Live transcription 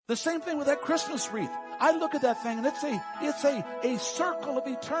The same thing with that Christmas wreath. I look at that thing and it's a circle of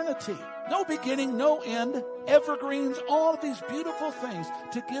eternity. No beginning, no end, evergreens, all of these beautiful things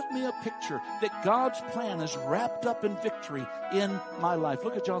to give me a picture that God's plan is wrapped up in victory in my life.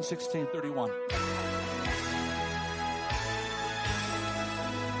 Look at John 16:31.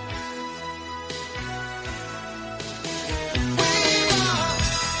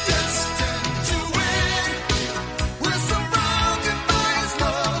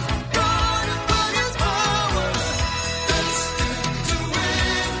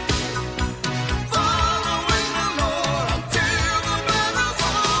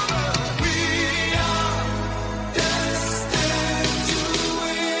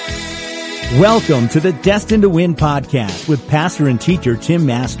 Welcome to the Destined to Win podcast with pastor and teacher Tim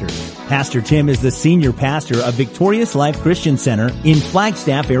Masters. Pastor Tim is the senior pastor of Victorious Life Christian Center in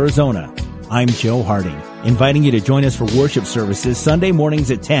Flagstaff, Arizona. I'm Joe Harding, inviting you to join us for worship services Sunday mornings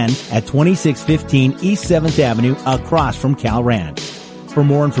at 10 at 2615 East 7th Avenue across from Cal Ranch. For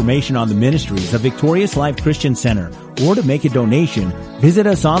more information on the ministries of Victorious Life Christian Center or to make a donation, visit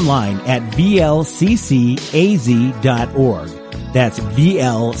us online at vlccaz.org. That's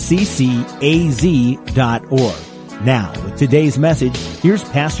vlccaz.org. Now, with today's message, here's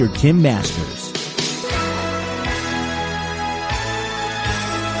Pastor Tim Masters.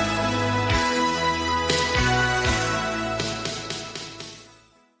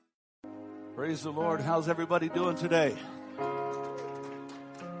 Praise the Lord. How's everybody doing today?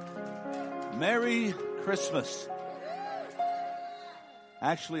 Merry Christmas.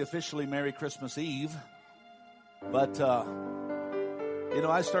 Actually, officially Merry Christmas Eve. But,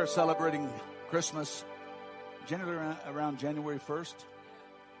 I start celebrating Christmas generally around January 1st.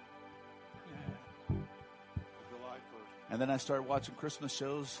 July 1st. And then I start watching Christmas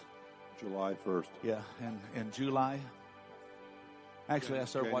shows. July 1st. Yeah, in July. Actually, I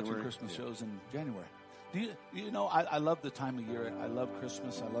start watching Christmas shows in January. I love the time of year. I love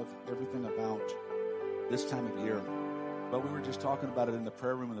Christmas. I love everything about this time of year. But we were just talking about it in the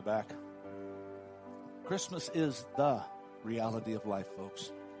prayer room in the back. Christmas is the reality of life,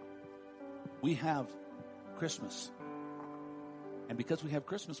 folks. We have Christmas. And because we have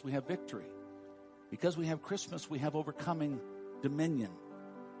Christmas, we have victory. Because we have Christmas, we have overcoming dominion.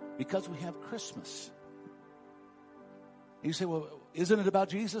 Because we have Christmas. And you say, well, isn't it about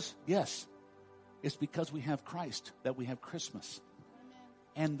Jesus? Yes. It's because we have Christ that we have Christmas.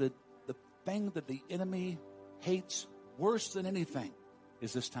 And the thing that the enemy hates worse than anything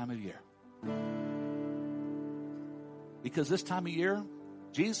is this time of year. Because this time of year,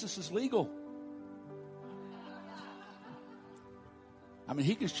 Jesus is legal. I mean,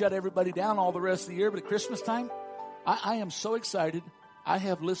 he can shut everybody down all the rest of the year, but at Christmas time, I am so excited. I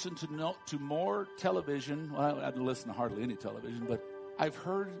have listened to more television. Well, I didn't listen to hardly any television, but I've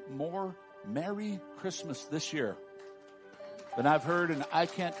heard more Merry Christmas this year than I've heard in I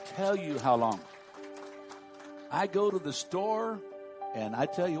can't tell you how long. I go to the store, and I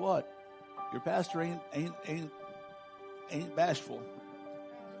tell you what, your pastor ain't bashful.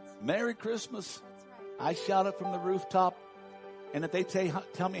 Merry Christmas. I shout it from the rooftop. And if they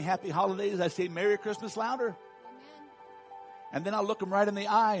tell me happy holidays, I say Merry Christmas louder. Amen. And then I'll look them right in the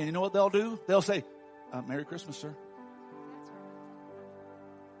eye. And you know what they'll do? They'll say, Merry Christmas, sir.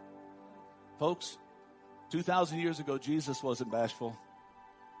 Folks, 2,000 years ago, Jesus wasn't bashful.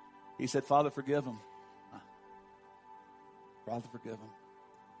 He said, Father, forgive them. Father, forgive them.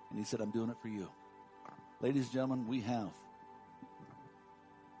 And he said, I'm doing it for you. Ladies and gentlemen, we have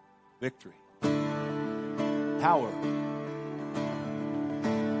victory, power,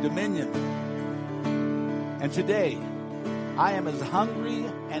 dominion. And today, I am as hungry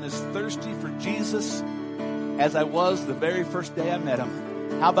and as thirsty for Jesus as I was the very first day I met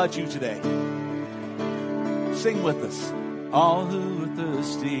him. How about you today? Sing with us. All who are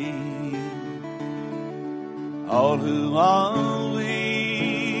thirsty, all who are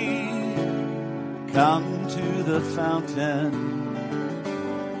weak, come to the fountain.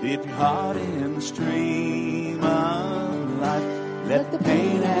 Dip your heart in the stream of life. Let the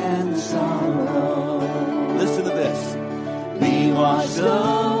pain and the sorrow, listen to this, be washed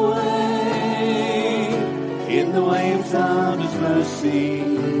away in the waves of his mercy.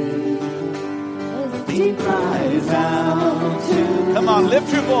 As deep cries out to, come on,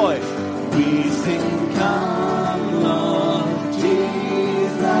 lift your voice. We sing, come, Lord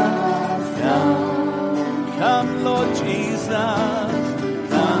Jesus, come. Come, Lord Jesus.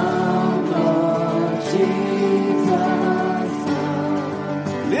 Come, Lord Jesus.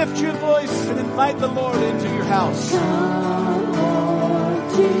 Come. Lift your voice and invite the Lord into your house. Come, Lord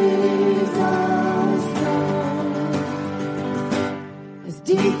Jesus. Come. As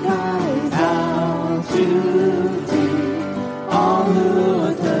deep cries out to thee, all who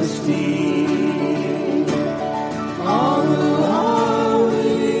are thirsty, all who are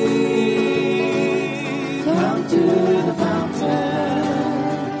weak, come to the fountain,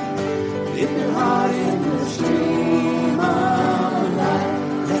 dip your heart in the stream of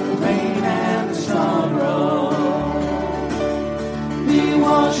life, let the pain and the sorrow be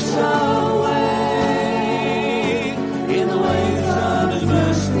washed away in the waves of His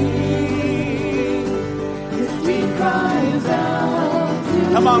mercy. His deep cries out to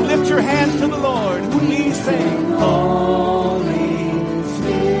Come on, lift your hands to the Lord. We sing, Holy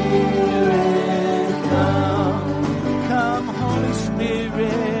Spirit, come. come, Holy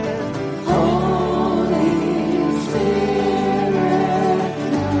Spirit. Holy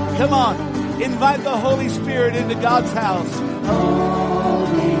Spirit, Come on, invite the Holy Spirit into God's house.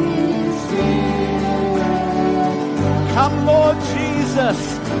 Holy Spirit, Come, Lord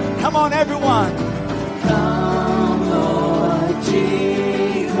Jesus. Come on, everyone. come, Lord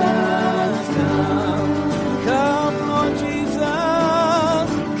Jesus, come. Come, Lord Jesus.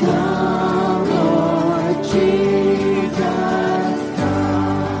 Come, Lord Jesus,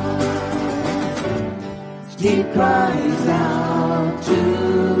 come. Deep cries out to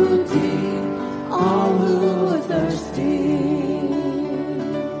thee, all who are thirsty,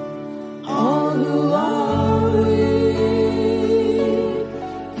 all who are weak,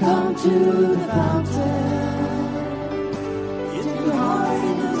 come to the fountain. Dip your heart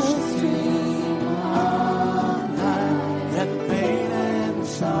in the stream of life, let the pain and the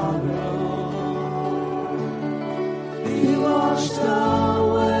sorrow be washed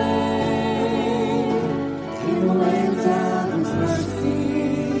away in the waves of His mercy.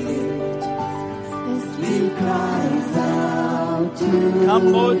 His deep cries out to Come,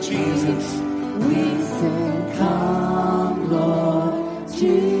 Lord Jesus. we sing, come, Lord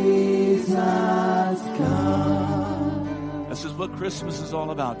Jesus, come. This is what Christmas is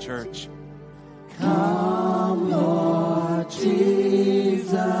all about, church. Come, Lord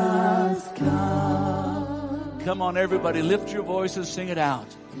Jesus, come. Come on, everybody, lift your voices, sing it out.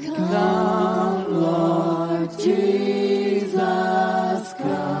 Come, Lord Jesus,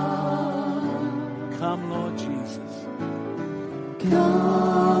 come. Come, Lord Jesus.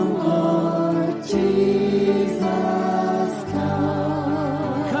 Come, Lord Jesus,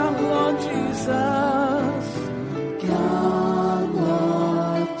 come. Come, Lord Jesus. Come,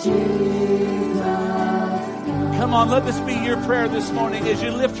 Lord Jesus, come. Come on, let this be your prayer this morning as you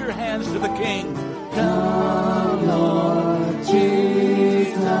lift your hands to the King. Come, Lord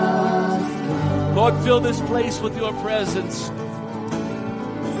Jesus, come. Lord, fill this place with your presence.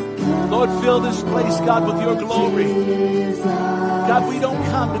 Lord, fill this place, God, with your glory. God, we don't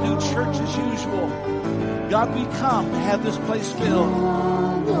come to do church as usual. God, we come to have this place filled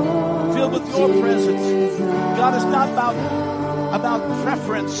with your presence. God, it's not about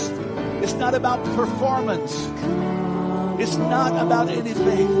preference. It's not about performance. It's not about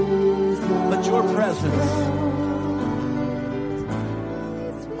anything but your presence.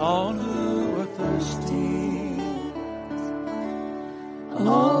 All who are thirsty,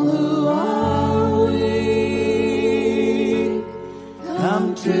 All who are weak,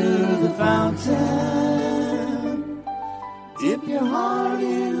 come to the fountain. Dip your heart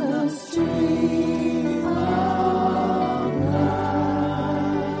in the stream of life.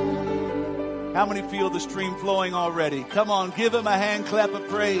 how many feel the stream flowing already? Come on, give him a hand clap of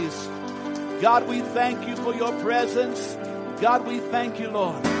praise. God, we thank you for your presence. God, we thank you,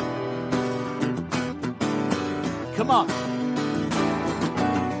 Lord. Come on.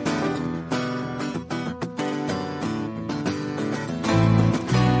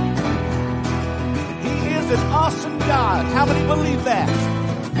 He is an awesome God. How many believe that?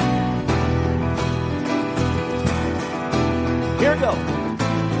 Here we go.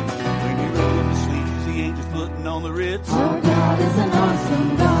 When he rolled the sleeves, the angels footing on the ritz. Our God is an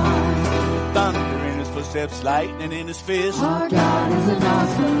awesome God. Thunder in his footsteps, lightning in his fist. Our God is an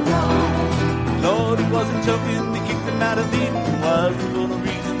awesome God. Lord, he wasn't joking, he kicked him out of Eden. Wasn't for no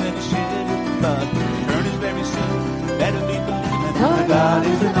reason that he shed his blood. Return is very soon, better be believing. Our God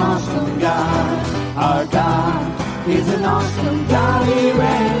is an awesome God. Our God is an awesome God. He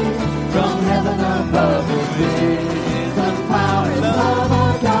reigns from heaven above with wisdom, power, and love.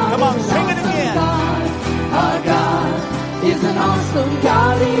 Our God Come on, is an sing it awesome again. God. Our God is an awesome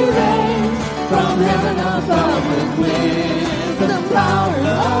God. He reigns from heaven above with wisdom, power, and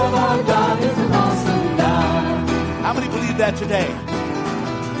love. Our God is an awesome God. How many believe that today?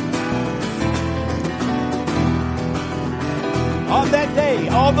 On that day,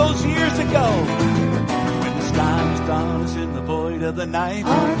 all those years ago, when the sky was stars in the void of the night.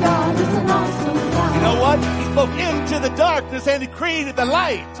 Our God is an awesome God. You know what? He spoke into the darkness and he created the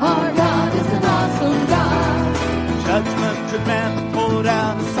light. Our God is an awesome God. Judgment to man pulled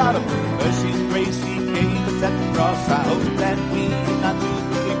out of Sodom. Mercy's grace he gave us at the cross. I hope that we not to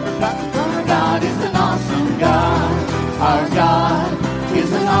be forgotten. Our God is an awesome God. Our God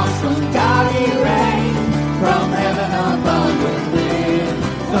is an awesome God. He reigns from heaven above with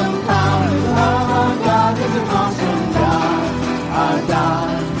wisdom, power, and love. Our God is an awesome God. Our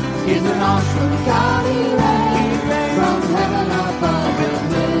God is an awesome God. He reigns from heaven above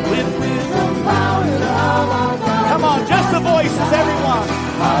with wisdom, power, and love. Our God. Come on, just the voices, everyone.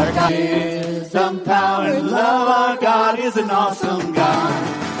 Our God is wisdom, power, and love. Our God is an awesome God.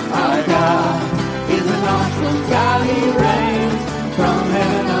 Our God is an awesome God. He reigns from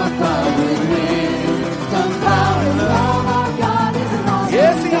heaven above with wisdom, power, and love. Our God is an awesome God.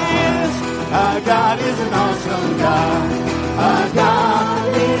 Yes, he is. Our God is an awesome God. Our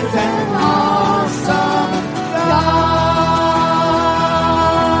God is an awesome God.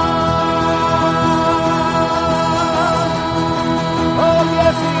 Oh,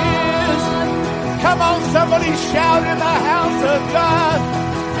 yes, he is. Come on, somebody shout in the house of God.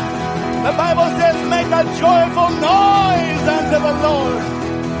 The Bible says, make a joyful noise unto the Lord.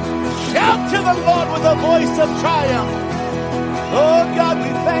 Shout to the Lord with a voice of triumph. Oh, God,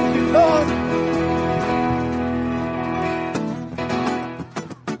 we thank you, Lord.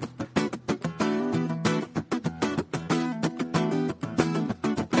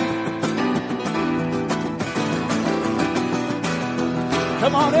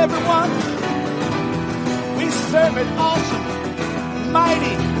 Come on, everyone. We serve an awesome,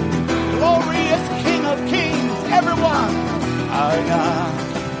 mighty, glorious King of Kings. Everyone. Our God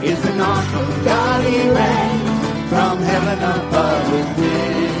is an awesome God. He reigns from heaven above with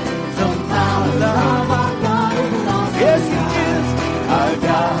wisdom, power, and love. Our God is an awesome Yes, he God. is. Our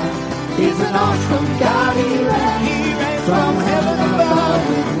God is an awesome God. He reigns from heaven above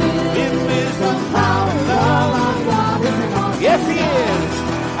with wisdom, power, and love. Our God is an awesome Yes, he God. is.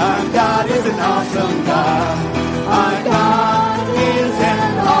 Our God is an awesome God. Our God is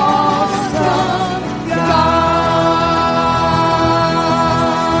an awesome God.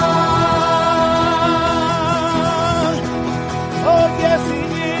 Oh, yes, he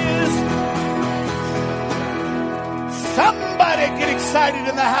is. Somebody get excited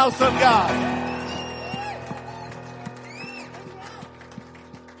in the house of God.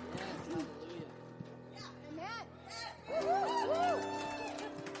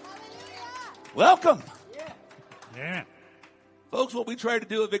 Welcome. Yeah. Folks, what we try to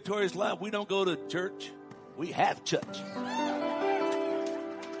do at Victorious Life, we don't go to church. We have church.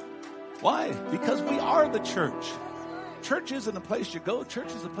 Why? Because we are the church. Church isn't a place you go.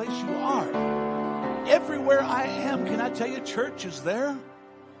 Church is a place you are. Everywhere I am, can I tell you, church is there?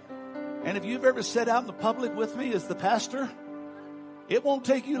 And if you've ever sat out in the public with me as the pastor, it won't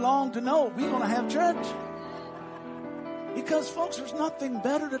take you long to know we're going to have church. Because, folks, there's nothing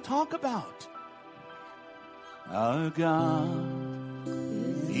better to talk about. Our God,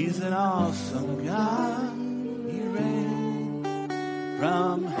 he's an awesome God. He reigns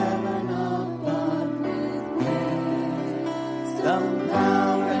from heaven above with wisdom,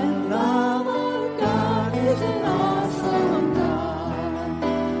 power, and love. Our God is an awesome God.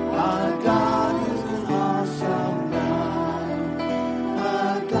 Our God is an awesome God.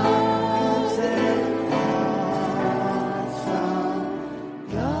 Our God is an awesome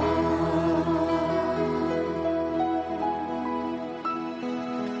God.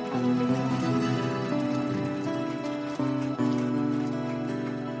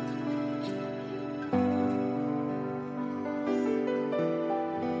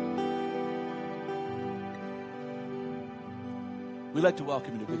 We'd like to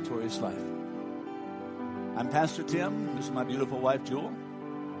welcome you to Victorious Life. I'm Pastor Tim. This is my beautiful wife, Jewel.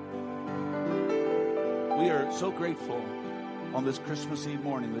 We are so grateful on this Christmas Eve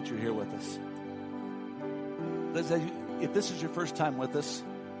morning that you're here with us. If this is your first time with us,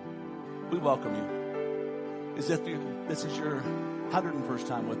 we welcome you. If this is your 101st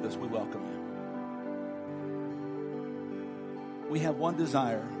time with us, we welcome you. We have one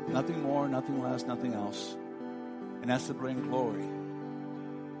desire, nothing more, nothing less, nothing else, and that's to bring glory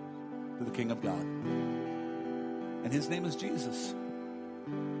to the King of God. And his name is Jesus.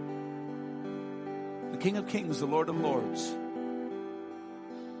 The King of Kings, the Lord of Lords,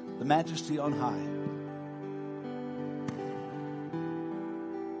 the Majesty on high.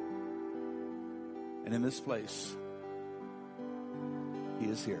 And in this place, he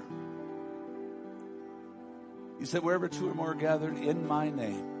is here. He said, wherever two or more are gathered in my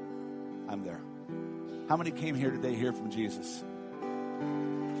name, I'm there. How many came here today to hear from Jesus?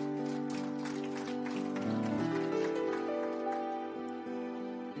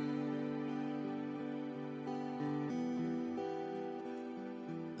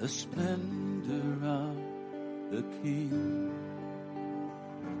 The splendor of the King,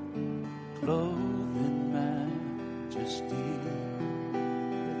 clothed in majesty,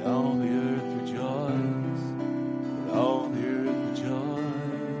 let all the earth rejoice, let all the earth rejoice.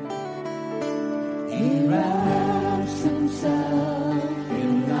 He wraps himself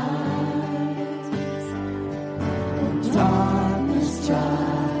in light, and darkness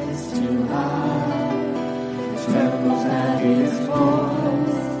tries to hide, trembles at his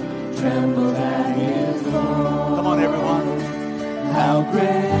voice. Trembles at his voice. Come on, everyone. How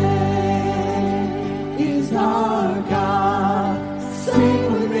great is our God.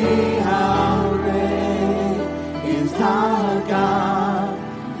 Sing with me. How great is our God.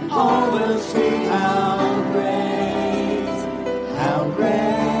 All will sing how great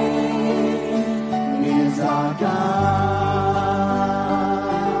is our God.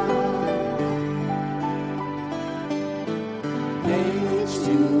 Age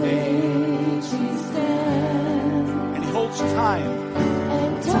to age he stands, and he holds time,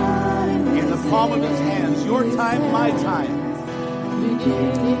 in the palm of his hands. Your time, my time.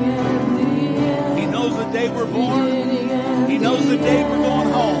 Beginning and the end. He knows the day we're born. He knows the day we're going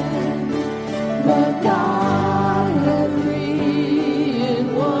home. But God had three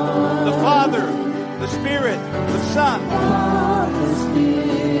in one. The Father, the Spirit, the Son. Father,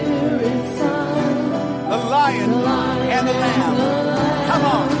 Spirit, Son. The Lion and the Lamb. Come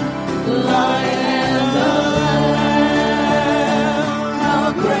on. The Lion and the Lamb.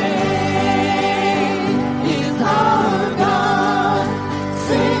 How great is our God.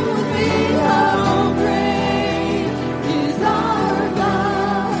 Sing with me, how great is our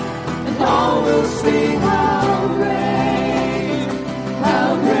God. And all will sing how great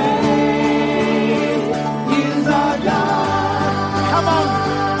is our God. Come on.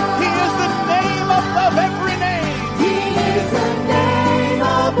 He is the name above every name. He is the name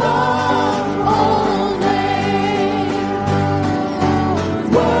above all names.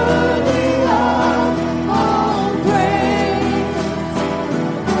 Worthy of all praise.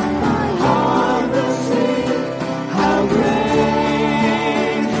 My heart will sing how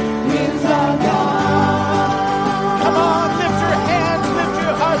great is our God. Come on, lift your hands, lift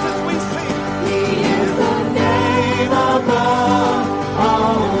your hearts as we sing. He is the name above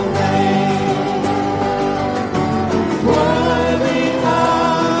all names. Worthy of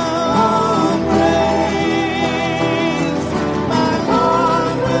all praise. My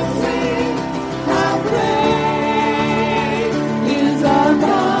heart will sing how great is our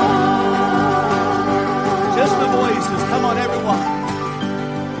God. Just the voices. Come on, everyone.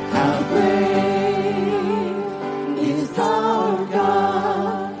 How great is our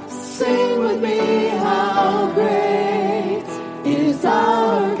God. Sing with me, how great is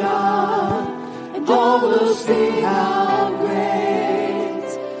our God. And all will see how great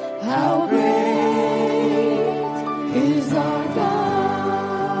is our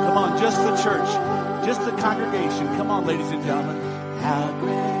God. Come on, just the church, just the congregation. Come on, ladies and gentlemen. How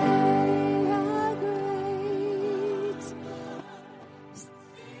great.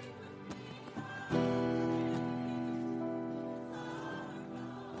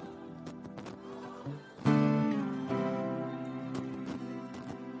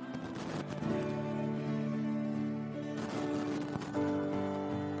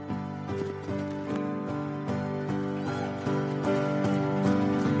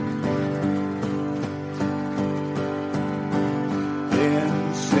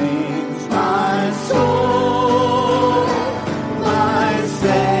 Then sings my soul, my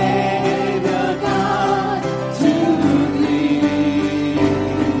Savior God, to thee.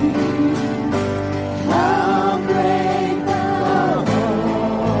 How great thou art,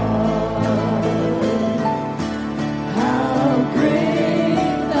 how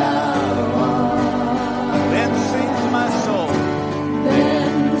great thou art. Then sings my soul.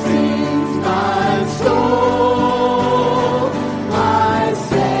 Then sings my soul, my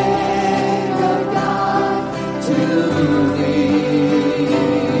Savior God, to thee.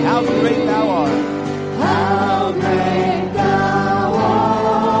 How great thou art. How great thou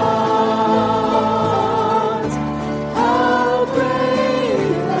art. How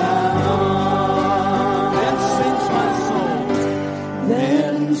great thou art. Then sings my soul.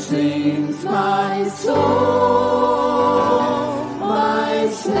 Then sings my soul, my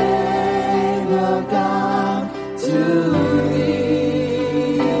Savior God, to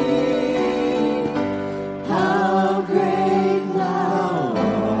thee. How great thou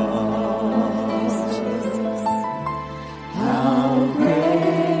art.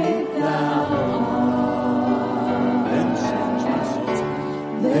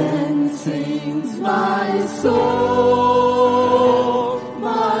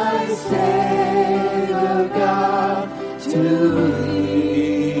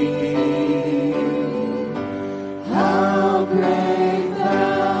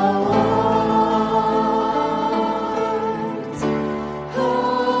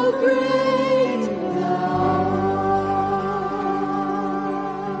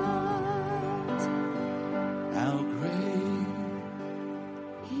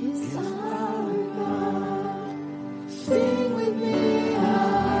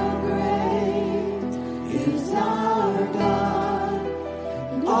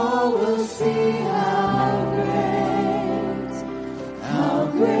 all will see how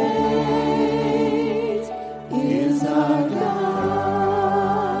great is our God.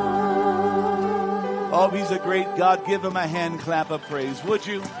 Oh, he's a great God. Give him a hand clap of praise, would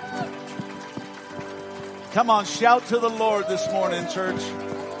you? Come on, shout to the Lord this morning, church.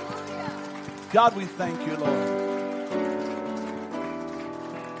 God, we thank you, Lord.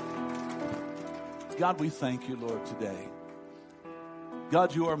 God, we thank you, Lord, today.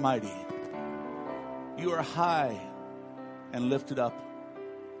 God, you are mighty. You are high and lifted up.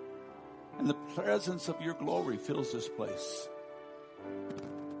 And the presence of your glory fills this place.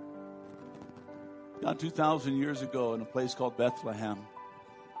 God, 2,000 years ago in a place called Bethlehem,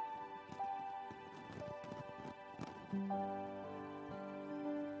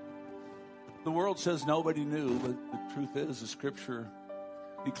 the world says nobody knew, but the truth is the scripture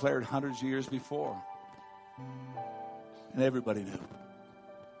declared hundreds of years before. And everybody knew.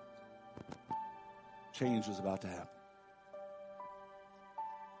 Change was about to happen.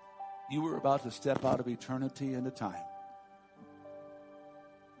 You were about to step out of eternity into time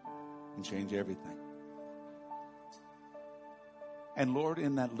and change everything. And Lord,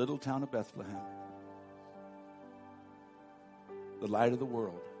 in that little town of Bethlehem, the light of the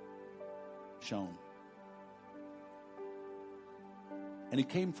world shone. And he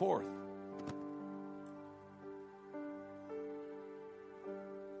came forth.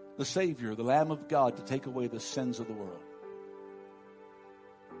 The Savior, the Lamb of God, to take away the sins of the world.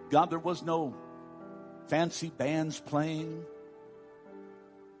 God, there was no fancy bands playing,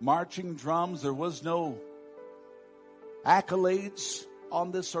 marching drums. There was no accolades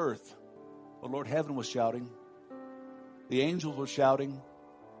on this earth. But Lord, heaven was shouting. The angels were shouting.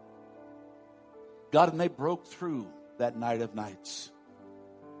 God, and they broke through that night of nights.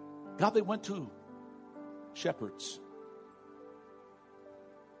 God, they went to shepherds.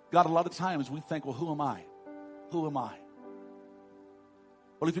 God, a lot of times we think, well, who am I? Who am I?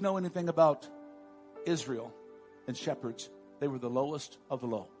 Well, if you know anything about Israel and shepherds, they were the lowest of the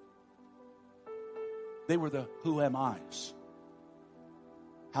low. They were the who am I's.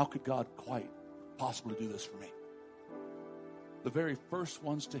 How could God quite possibly do this for me? The very first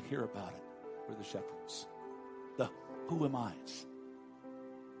ones to hear about it were the shepherds. The who am I's.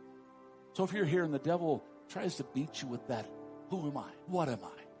 So if you're here and the devil tries to beat you with that, who am I? What am I?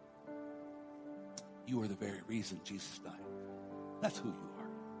 You are the very reason Jesus died. That's who you are.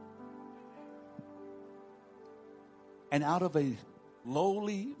 And out of a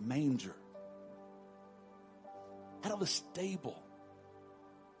lowly manger, out of a stable,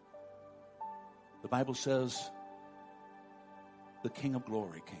 the Bible says the King of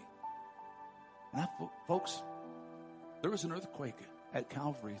Glory came. Now, folks, there was an earthquake at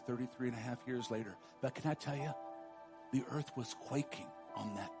Calvary 33 and a half years later. But can I tell you, the earth was quaking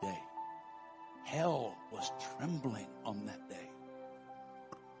on that day. Hell was trembling on that day.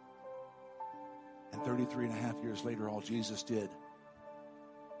 And 33 and a half years later, all Jesus did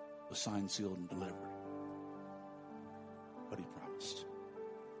was signed, sealed, and delivered what he promised.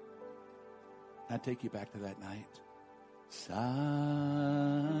 Can I take you back to that night? Silent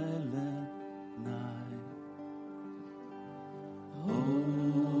night, holy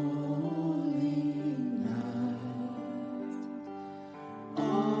night,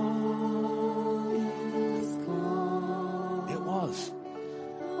 all is gone. It was.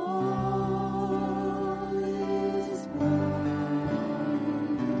 All is bright,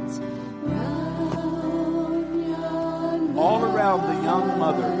 round yon All around the young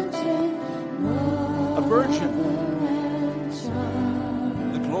mother, a virgin.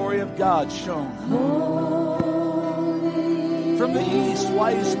 The glory of God shone. From the east,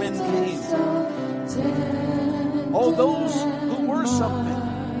 wise men came. All those who were something.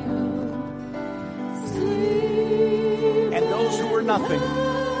 And those who were nothing.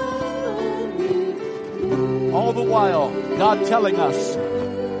 All the while, God telling us,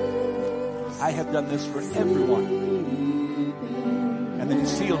 I have done this for everyone. And then he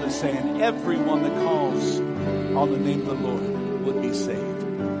sealed it saying, everyone that calls on the name of the Lord would be saved.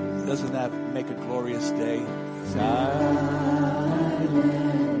 Doesn't that make a glorious day?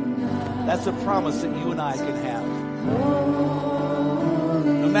 That's a promise that you and I can have.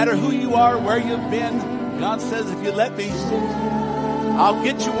 No matter who you are, where you've been, God says, if you let me, I'll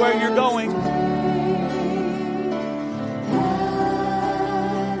get you where you're going.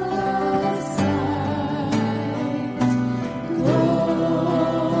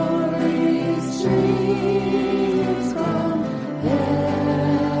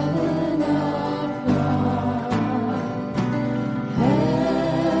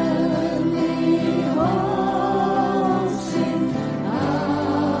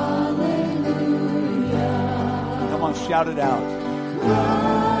 shout it out.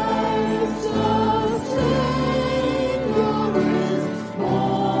 Christ the Savior is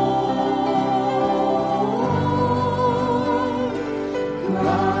born.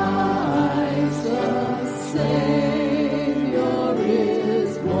 Christ the Savior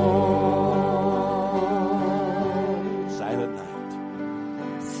is born. Silent night.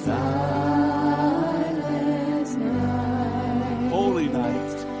 Silent night. Holy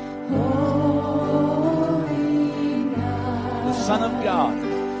night. Holy night. The Son of God.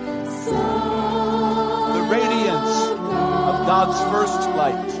 Son The radiance of God's first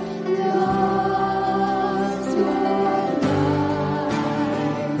light. God's light.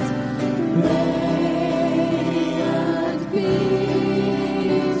 Radiant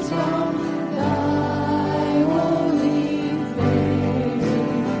beams from thy holy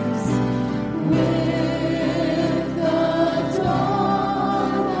face. With the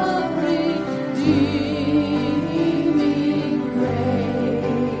dawn of redeeming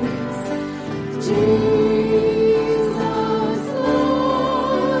grace. Jesus,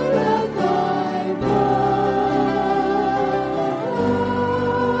 Lord, at thy birth.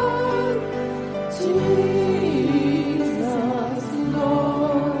 Jesus,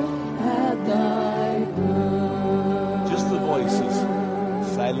 Lord, at thy birth. Just the voices.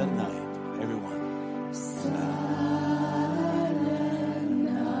 Silent night. Everyone. Silent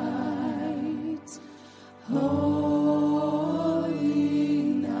night, holy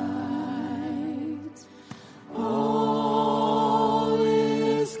night, all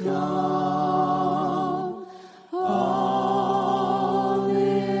is calm, all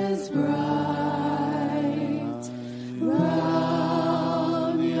is bright,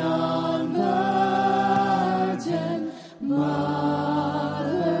 round yon virgin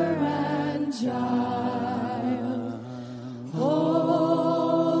mother and child.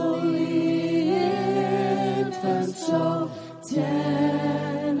 Holy infant, so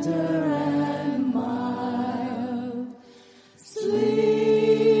tender and mild,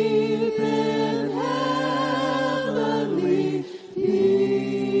 sleep in heavenly peace.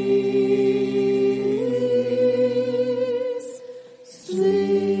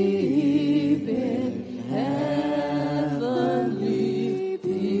 Sleep in heavenly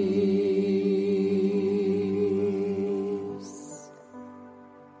peace.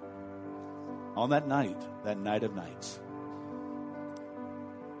 On that night of nights,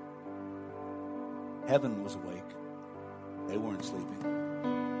 heaven was awake. They weren't sleeping.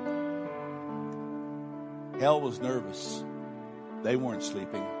 Hell was nervous. They weren't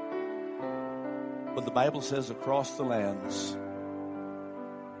sleeping. But the Bible says across the lands,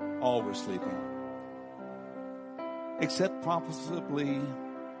 all were sleeping. Except possibly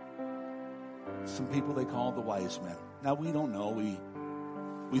some people they called the wise men. Now, we don't know. We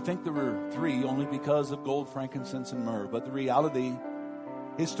think there were three only because of gold, frankincense, and myrrh. But the reality,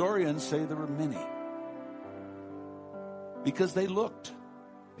 historians say there were many. Because they looked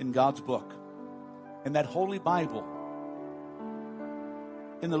in God's book, in that holy Bible,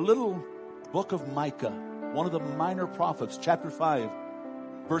 in the little book of Micah, one of the minor prophets, chapter 5,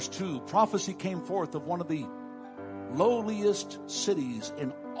 verse 2, prophecy came forth of one of the lowliest cities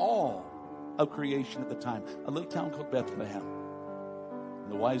in all of creation at the time, a little town called Bethlehem.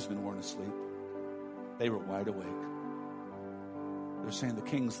 And the wise men weren't asleep. They were wide awake. They're saying, the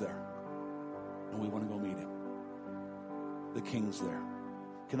king's there, and we want to go meet him. The king's there.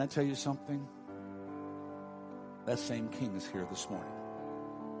 Can I tell you something? That same king is here this morning.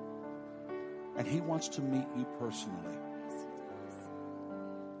 And he wants to meet you personally.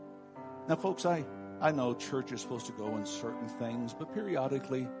 Now, folks, I know church is supposed to go in certain things, but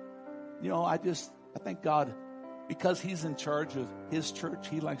periodically, I thank God, because he's in charge of his church,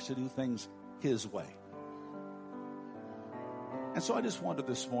 he likes to do things his way. And so I just wondered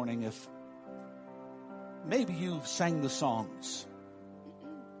this morning if maybe you've sang the songs.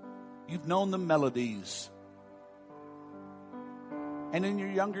 You've known the melodies. And in your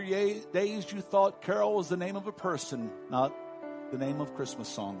younger days, you thought Carol was the name of a person, not the name of Christmas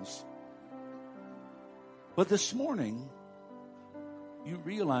songs. But this morning, you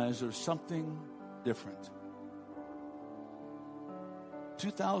realize there's something different.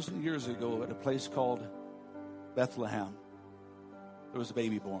 2,000 years ago, at a place called Bethlehem, there was a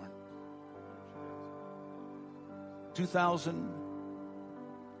baby born.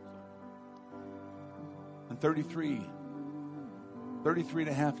 2033 and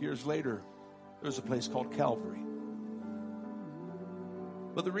a half years later, there's a place called Calvary.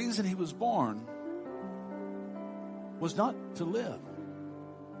 But the reason he was born was not to live.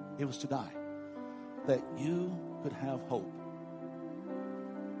 It was to die. That you could have hope.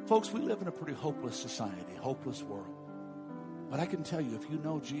 Folks, we live in a pretty hopeless society, hopeless world. But I can tell you, if you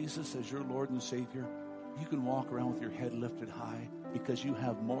know Jesus as your Lord and Savior, you can walk around with your head lifted high because you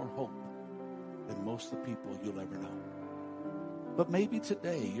have more hope than most of the people you'll ever know. But maybe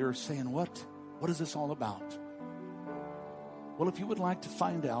today you're saying, what is this all about? Well, if you would like to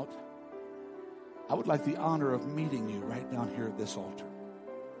find out, I would like the honor of meeting you right down here at this altar.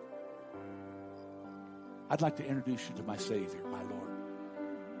 I'd like to introduce you to my Savior, my Lord,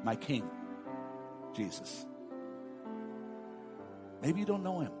 my King, Jesus. Maybe you don't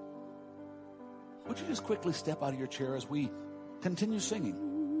know him. Would you just quickly step out of your chair as we continue singing?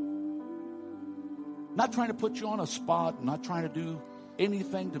 Not trying to put you on a spot, not trying to do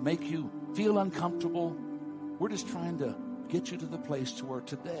anything to make you feel uncomfortable. We're just trying to get you to the place to where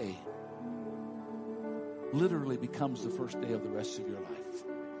today literally becomes the first day of the rest of your life.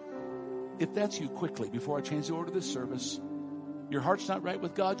 If that's you, quickly, before I change the order of this service, your heart's not right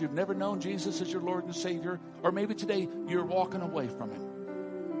with God, you've never known Jesus as your Lord and Savior, or maybe today you're walking away from him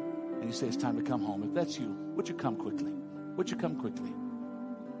and you say it's time to come home. If that's you, would you come quickly? Would you come quickly?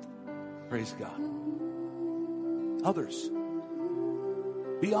 Praise God. Others,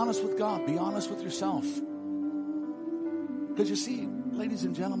 be honest with God. Be honest with yourself. Because you see, ladies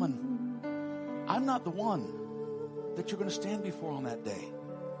and gentlemen, I'm not the one that you're going to stand before on that day.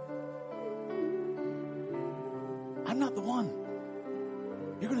 I'm not the one.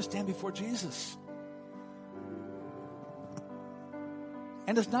 You're going to stand before Jesus.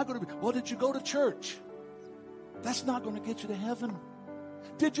 And it's not going to be, well, did you go to church? That's not going to get you to heaven.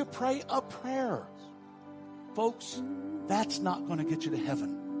 Did you pray a prayer? Folks, that's not going to get you to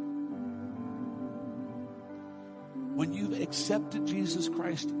heaven. When you've accepted Jesus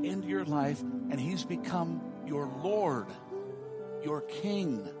Christ into your life and he's become your Lord, your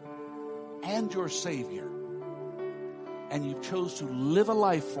King, and your Savior, and you've chose to live a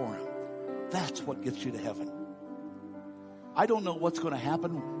life for him, that's what gets you to heaven. I don't know what's going to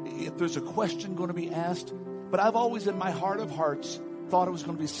happen, if there's a question going to be asked, but I've always in my heart of hearts thought it was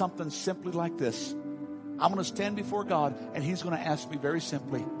going to be something simply like this. I'm going to stand before God and he's going to ask me very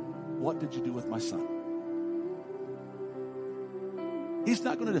simply, what did you do with my son? He's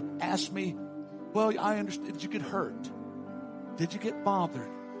not going to ask me, well, I understand, did you get hurt? Did you get bothered?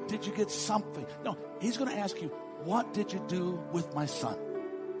 Did you get something? No, he's going to ask you, what did you do with my son?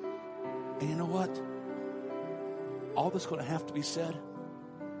 And you know what? All that's going to have to be said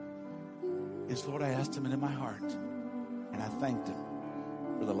is, Lord, I asked him into my heart, and I thanked him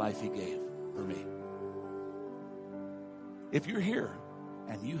for the life he gave for me. If you're here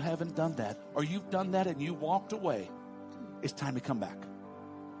and you haven't done that, or you've done that and you walked away, it's time to come back.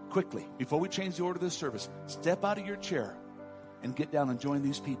 Quickly, before we change the order of this service, step out of your chair and get down and join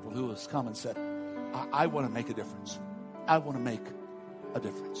these people who has come and said, I want to make a difference. I want to make a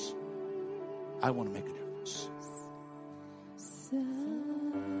difference. I want to make a difference. I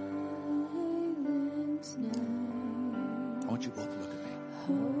want you both to look at me.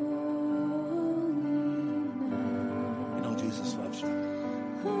 You know Jesus loves you.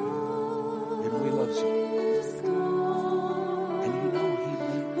 You know he loves you. And you know he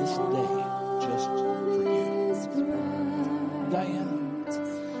made this day just for you.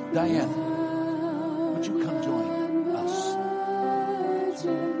 Diane, would you come join us?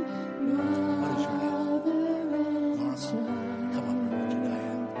 What is your name? Norma? Come on, would you,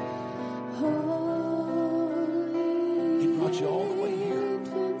 Diane? He brought you all the way here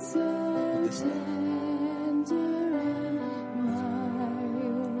to this day.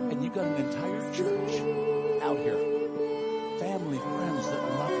 And you got an entire church out here. Family, friends that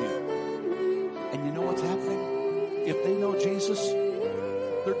love you. And you know what's happening? If they know Jesus,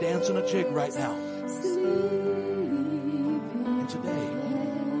 they're dancing a jig right now. And today,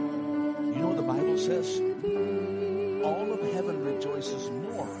 you know what the Bible says? All of heaven rejoices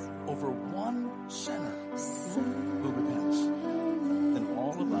more over one sinner who repents than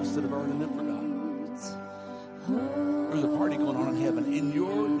all of us that have already lived for God. There's a party going on in heaven in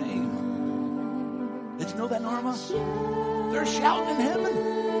your name. Did you know that, Norma? They're shouting in heaven.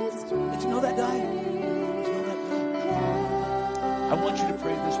 Did you know that, Di? I want you to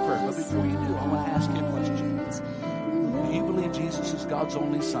pray this prayer, but before you do, I want to ask you a question. Do you believe Jesus is God's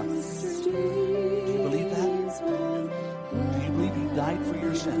only Son? Do you believe that? Do you believe he died for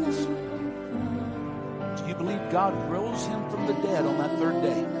your sins? Do you believe God rose him from the dead on that third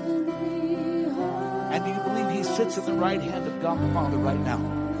day? And do you believe he sits at the right hand of God the Father right now?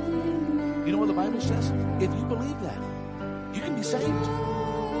 You know what the Bible says? If you believe that, you can be saved.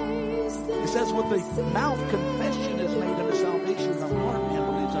 It says with the mouth confession is made unto salvation, the heart man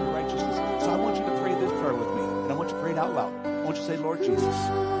believes unto righteousness. So I want you to pray this prayer with me, and I want you to pray it out loud. I want you to say, Lord Jesus,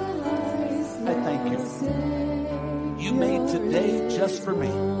 I thank you. You made today just for me.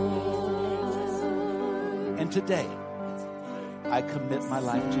 And today, I commit my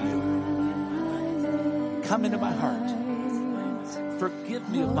life to you. Come into my heart. Forgive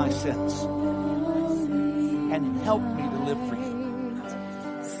me of my sins. And help me to live for you.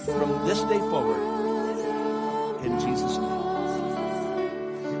 From this day forward, in Jesus' name.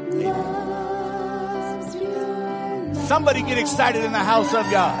 Amen. Somebody get excited in the house of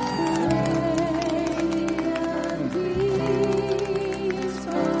God.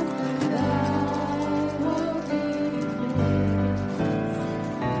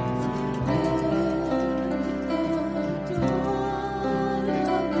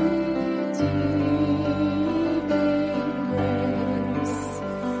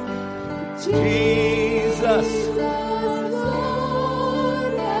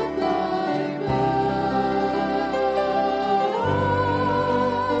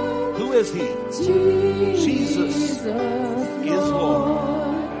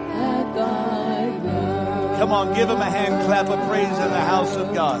 Come on, give him a hand clap of praise in the house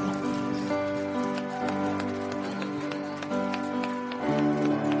of God.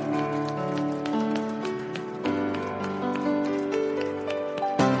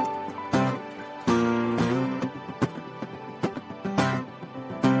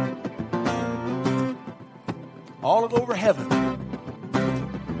 All over heaven,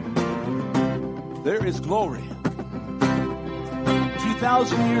 there is glory.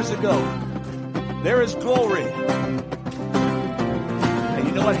 2,000 years ago, there is glory. And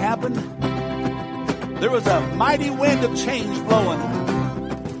you know what happened? There was a mighty wind of change blowing.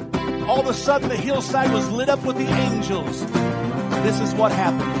 All of a sudden, the hillside was lit up with the angels. This is what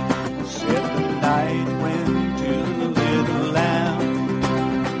happened. Said the night wind to the little lamb.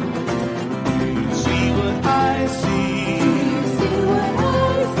 You see what I see. You see what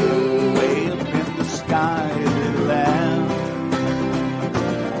I see. Way up in the sky, little lamb.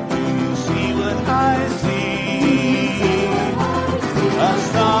 I see a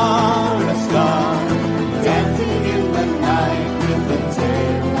star dancing in the night with the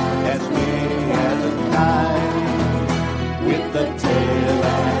tail as big as a kite, with the tail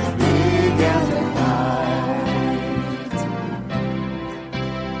as big as a kite.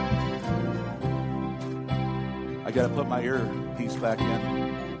 I gotta put my earpiece back in,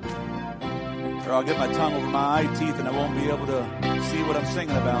 or I'll get my tongue over my eye teeth and I won't be able to see what I'm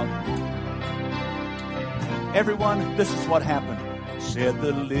singing about. Everyone, this is what happened. Said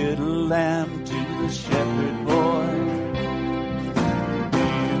the little lamb to the shepherd boy. Do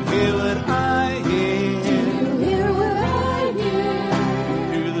you hear what I hear? Do you hear what I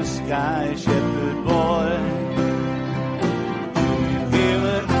hear? Through the sky, shepherd boy. Do you hear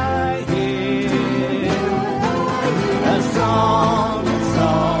what I hear? A song,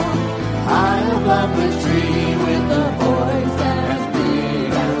 high above the tree with a voice as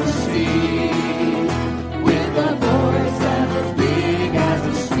big as the sea.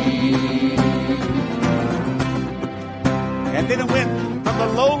 And then it went from the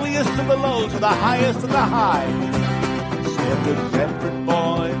lowliest of the low to the highest of the high. Said the shepherd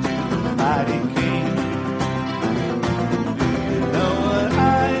boy to the mighty king. Do you know what I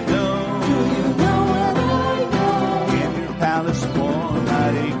know? Do you know what I know? In your palace, born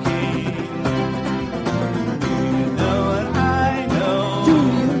mighty king. Do you know what I know? Do you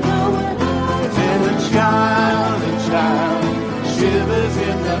know what I know? Said the child shivers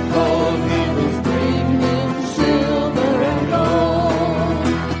in the cold. He was bringing silver and gold.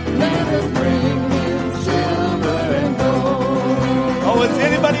 Let us bring him silver and gold. Oh, is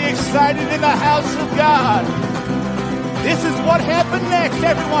anybody excited in the house of God? This is what happened next,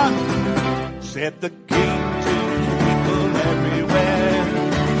 everyone. Said the king to people everywhere.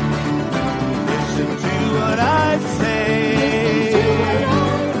 Listen to what I say.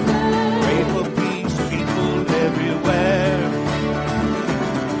 Pray for peace, people everywhere.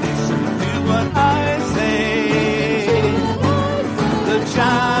 What I say, the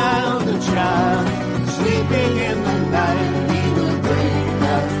child, sleeping in the night, he will bring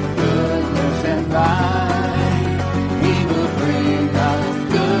us goodness and light. He will bring us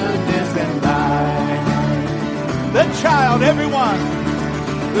goodness and light. The child, everyone,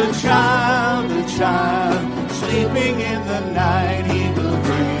 the child, sleeping in the night, he will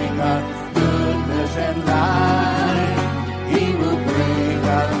bring us goodness and light. He will bring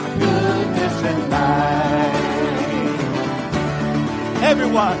us goodness and light.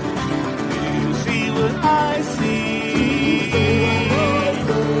 Everyone, do you see what I see? Do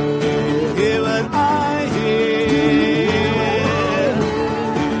you hear what I hear?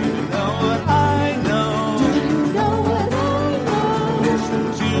 Do you know what I know? Do you know what I know? Listen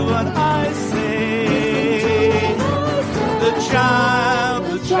to what I say.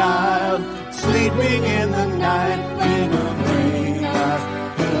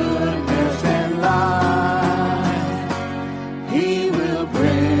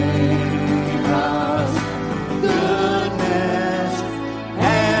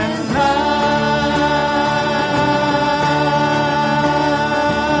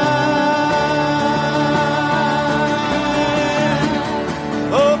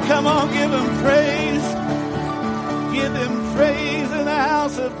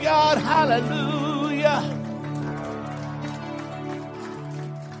 Hallelujah.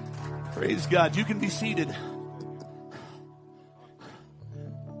 Praise God. You can be seated.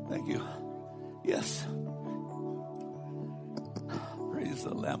 Thank you. Yes. Praise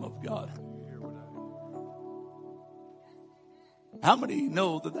the Lamb of God. How many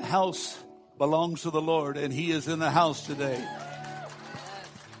know that the house belongs to the Lord and He is in the house today?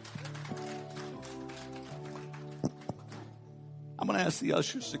 I'm going to ask the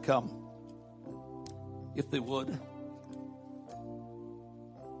ushers to come, if they would.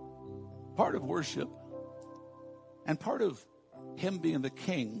 Part of worship and part of Him being the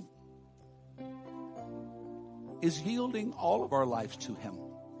King is yielding all of our lives to Him.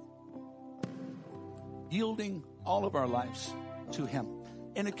 Yielding all of our lives to Him.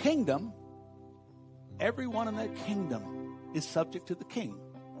 In a kingdom, everyone in that kingdom is subject to the king.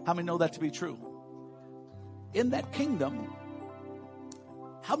 How many know that to be true? In that kingdom,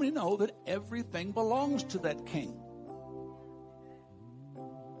 how many know that everything belongs to that king?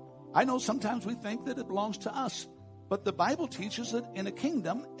 I know sometimes we think that it belongs to us, but the Bible teaches that in a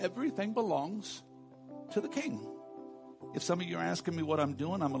kingdom, everything belongs to the king. If some of you are asking me what I'm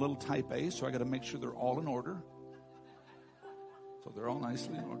doing, I'm a little type A, so I got to make sure they're all in order. So they're all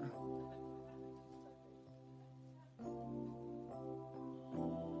nicely in order.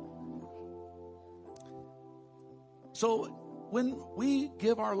 So when we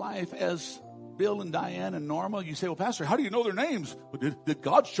give our life as Bill and Diane and Norma, you say, well, Pastor, how do you know their names? Well, did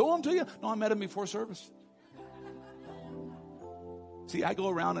God show them to you? No, I met them before service. See, I go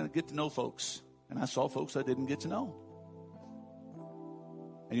around and get to know folks, and I saw folks I didn't get to know.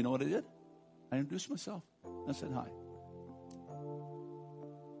 And you know what I did? I introduced myself. I said hi.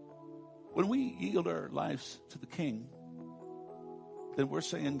 When we yield our lives to the King, then we're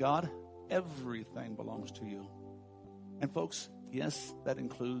saying, God, everything belongs to you. And folks, yes, that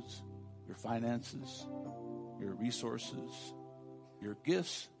includes your finances, your resources, your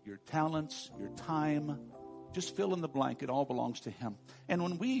gifts, your talents, your time. Just fill in the blank. It all belongs to Him. And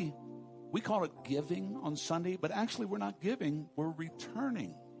when we call it giving on Sunday, but actually we're not giving, we're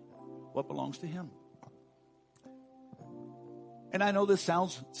returning what belongs to Him. And I know this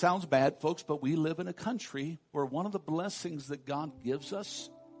sounds bad, folks, but we live in a country where one of the blessings that God gives us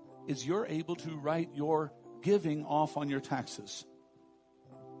is you're able to write your giving off on your taxes.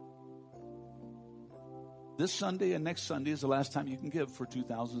 This Sunday and next Sunday is the last time you can give for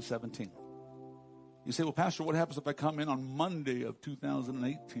 2017. You say, well, Pastor, what happens if I come in on Monday of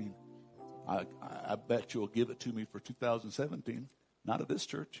 2018? I bet you'll give it to me for 2017. Not at this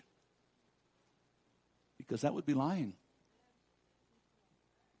church. Because that would be lying.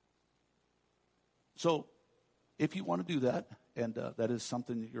 So, if you want to do that, and that is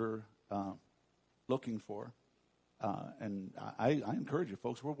something that you're looking for, and I encourage you,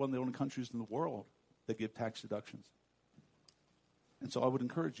 folks, we're one of the only countries in the world that give tax deductions. And so I would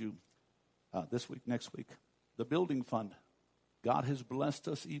encourage you this week, next week, the building fund. God has blessed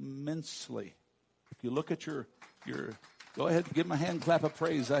us immensely. If you look at your go ahead and give him a hand clap of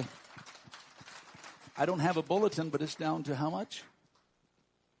praise. I don't have a bulletin, but it's down to how much?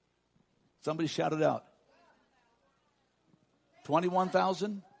 Somebody shout it out.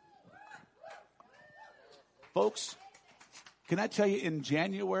 21,000? Folks, can I tell you, in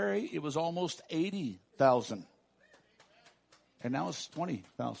January, it was almost 80,000. And now it's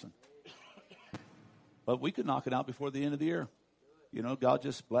 20,000. But we could knock it out before the end of the year. You know, God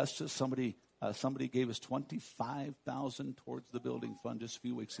just blessed us. Somebody gave us 25,000 towards the building fund just a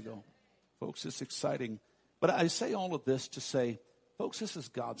few weeks ago. Folks, it's exciting. But I say all of this to say, folks, this is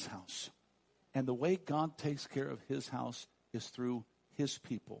God's house. And the way God takes care of His house is through His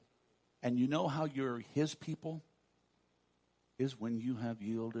people. And you know how you're His people? Is when you have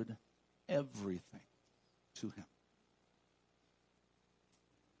yielded everything to Him.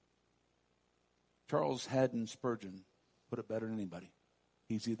 Charles Haddon Spurgeon put it better than anybody.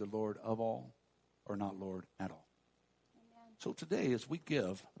 He's either Lord of all or not Lord at all. Amen. So today, as we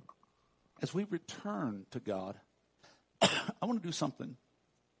give, as we return to God, I want to do something.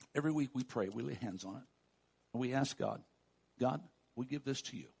 Every week we pray, we lay hands on it, and we ask God, God, we give this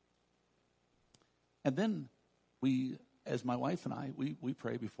to you. And then we, as my wife and I, we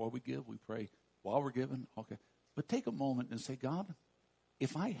pray before we give, we pray while we're giving, okay. But take a moment and say, God,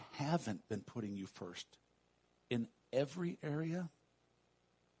 if I haven't been putting you first in every area,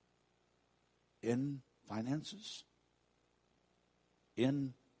 in finances,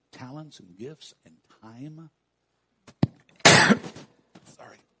 in talents and gifts and time,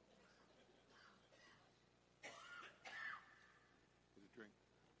 sorry.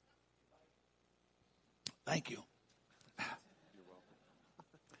 Thank you. You're welcome.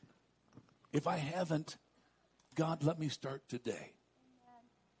 If I haven't, God, let me start today.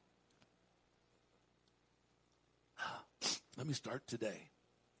 Let me start today.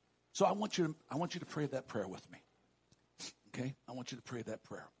 So I want you to pray that prayer with me. Okay? I want you to pray that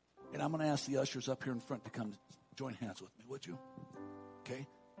prayer. And I'm going to ask the ushers up here in front to come join hands with me, would you? Okay?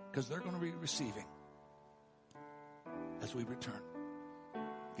 Because they're going to be receiving as we return.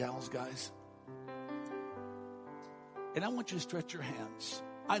 Gals, guys. And I want you to stretch your hands.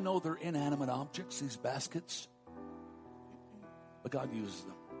 I know they're inanimate objects, these baskets. But God uses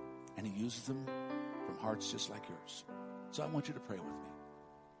them. And he uses them from hearts just like yours. So I want you to pray with me.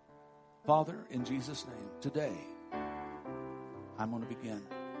 Father, in Jesus' name, today, I'm going to begin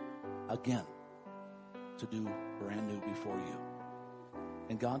again to do brand new before you.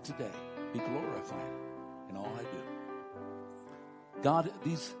 And God, today, be glorified in all I do. God,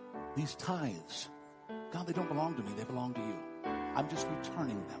 these tithes, God, they don't belong to me. They belong to you. I'm just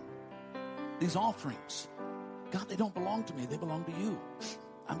returning them. These offerings, God, they don't belong to me. They belong to you.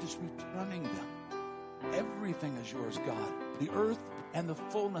 I'm just returning them. Everything is yours, God. The earth and the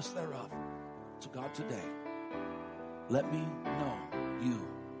fullness thereof. So, God, today, let me know you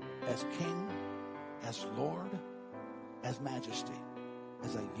as King, as Lord, as Majesty,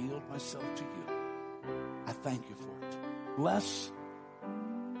 as I yield myself to you. I thank you for it. Bless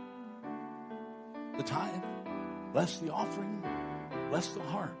the tithe, bless the offering, bless the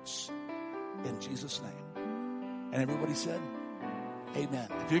hearts. In Jesus' name. And everybody said, amen.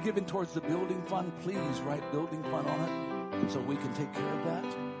 If you're giving towards the building fund, please write building fund on it so we can take care of that.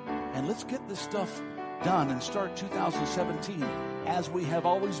 And let's get this stuff done and start 2017 as we have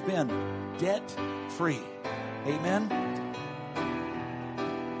always been, debt-free. Amen.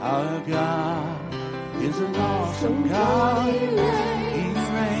 Our God is an awesome God. He reigns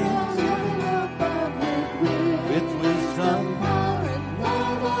with wisdom.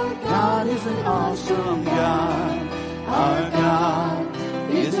 God is an awesome God. Our God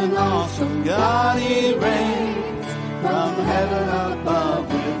is an awesome God. He reigns from heaven above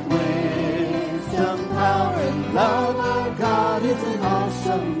with wisdom, power, and love. Our God is an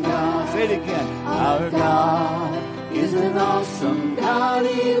awesome God. Say it again. Our God is an awesome God.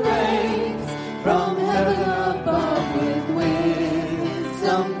 He reigns from heaven above with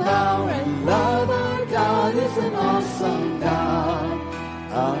wisdom, power, and love. Our God is an awesome God.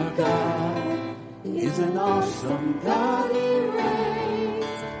 Our God is an awesome God. He reigns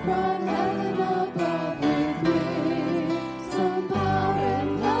from heaven above with wisdom, power,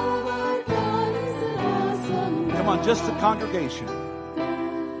 and love. Our God is an awesome God. Come on, just the congregation.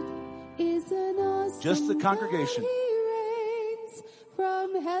 God is an awesome Just the congregation. God. He reigns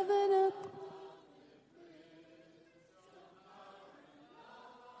from heaven above.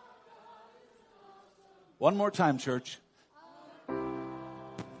 One more time, church.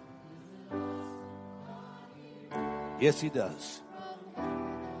 Yes, he does.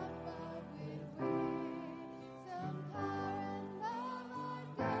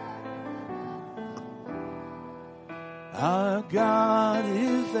 Our God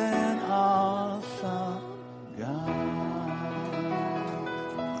is an awesome God.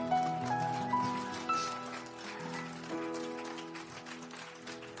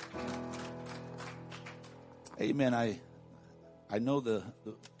 Amen. I know the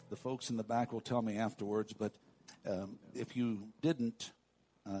folks in the back will tell me afterwards, but if you didn't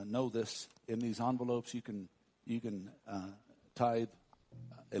know this, in these envelopes you can tithe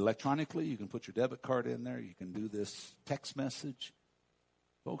electronically. You can put your debit card in there. You can do this text message.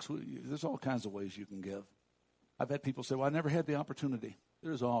 Folks, there's all kinds of ways you can give. I've had people say, well, I never had the opportunity.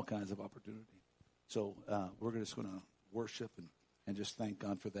 There's all kinds of opportunity. So we're just going to worship and just thank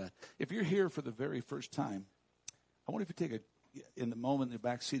God for that. If you're here for the very first time, I wonder if you take in the moment in the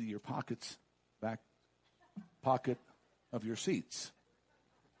back seat of your back pocket of your seats.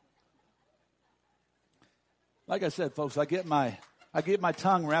 Like I said, folks, I get my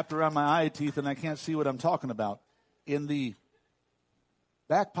tongue wrapped around my eye teeth and I can't see what I'm talking about. In the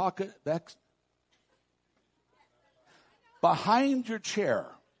back pocket, behind your chair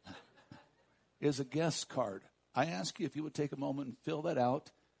is a guest card. I ask you if you would take a moment and fill that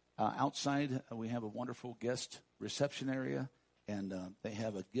out. Outside, we have a wonderful guest reception area, and they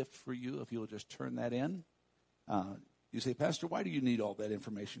have a gift for you if you will just turn that in. You say, Pastor, why do you need all that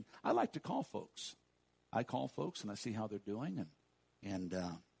information? I like to call folks. I call folks, and I see how they're doing, and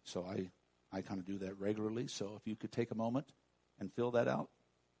so I kind of do that regularly. So if you could take a moment and fill that out.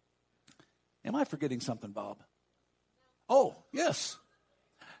 Am I forgetting something, Bob? Oh, yes.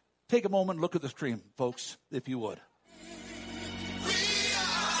 Take a moment and look at the stream, folks, if you would.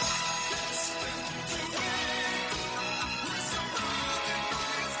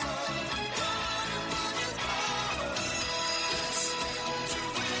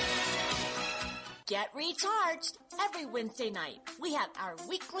 Be charged. Every Wednesday night, we have our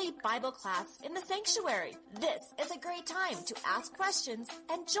weekly Bible class in the sanctuary. This is a great time to ask questions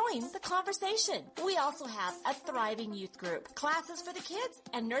and join the conversation. We also have a thriving youth group. Classes for the kids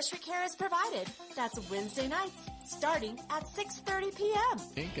and nursery care is provided. That's Wednesday nights, starting at 6:30 p.m.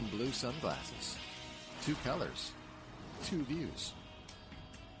 Pink and blue sunglasses. 2 colors. 2 views.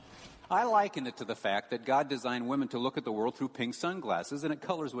 I liken it to the fact that God designed women to look at the world through pink sunglasses, and it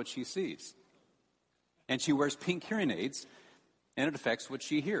colors what she sees. And she wears pink hearing aids, and it affects what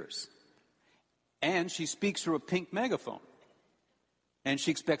she hears. And she speaks through a pink megaphone. And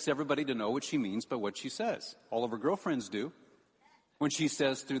she expects everybody to know what she means by what she says. All of her girlfriends do. When she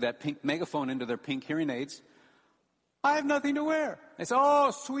says through that pink megaphone into their pink hearing aids, I have nothing to wear. They say,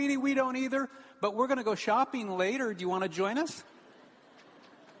 oh, sweetie, we don't either, but we're going to go shopping later. Do you want to join us?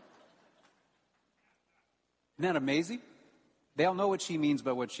 Isn't that amazing? They all know what she means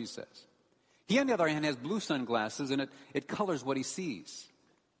by what she says. He, on the other hand, has blue sunglasses, and it colors what he sees.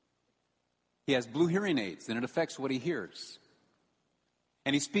 He has blue hearing aids, and it affects what he hears.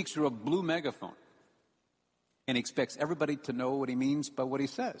 And he speaks through a blue megaphone. And he expects everybody to know what he means by what he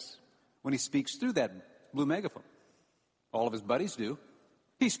says when he speaks through that blue megaphone. All of his buddies do.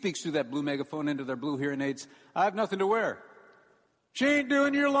 He speaks through that blue megaphone into their blue hearing aids. I have nothing to wear. She ain't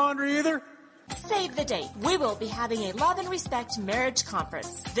doing your laundry either. Save the date. We will be having a Love and Respect Marriage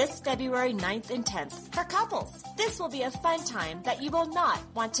Conference this February 9th and 10th for couples. This will be a fun time that you will not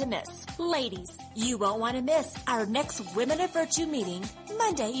want to miss. Ladies, you won't want to miss our next Women of Virtue meeting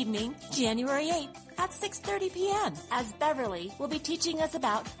Monday evening, January 8th at 6:30 p.m. as Beverly will be teaching us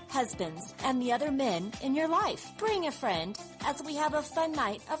about husbands and the other men in your life. Bring a friend as we have a fun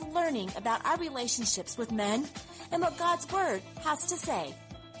night of learning about our relationships with men and what God's Word has to say.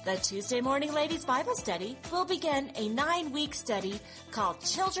 The Tuesday morning ladies Bible study will begin a 9-week study called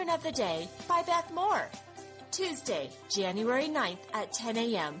Children of the Day by Beth Moore. Tuesday, January 9th at 10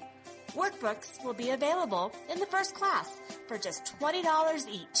 a.m. Workbooks will be available in the first class for just $20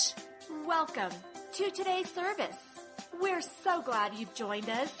 each. Welcome to today's service. We're so glad you've joined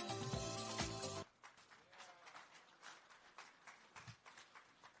us.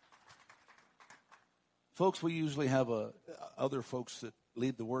 Folks, we usually have other folks that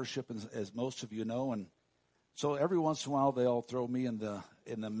lead the worship, as most of you know, and so every once in a while they all throw me in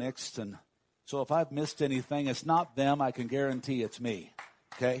the mix, and so if I've missed anything, it's not them. I can guarantee it's me.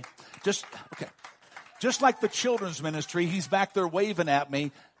 Okay, just like the children's ministry, he's back there waving at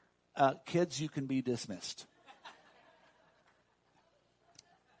me. Kids, you can be dismissed.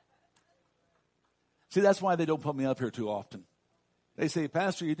 See, that's why they don't put me up here too often. They say,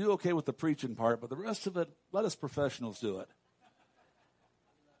 Pastor, you do okay with the preaching part, but the rest of it, let us professionals do it.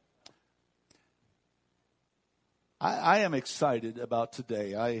 I am excited about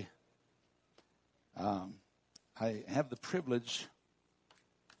today. I have the privilege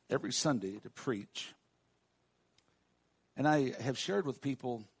every Sunday to preach. And I have shared with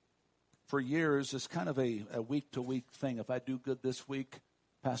people for years, it's kind of a week-to-week thing. If I do good this week,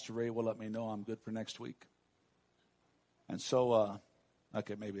 Pastor Ray will let me know I'm good for next week. And so,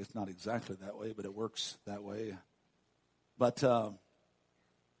 okay, maybe it's not exactly that way, but it works that way. But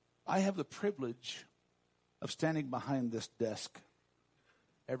I have the privilege of standing behind this desk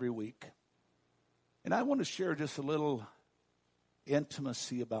every week. And I want to share just a little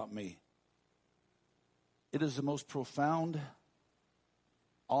intimacy about me. It is the most profound,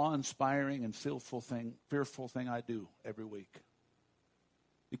 awe-inspiring, and fearful thing I do every week.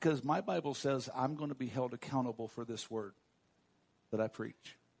 Because my Bible says I'm going to be held accountable for this word that I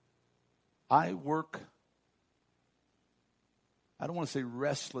preach. I work, I don't want to say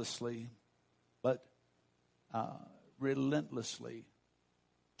restlessly, but relentlessly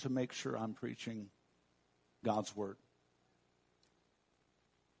to make sure I'm preaching God's word.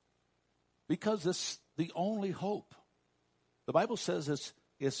 Because it's the only hope. The Bible says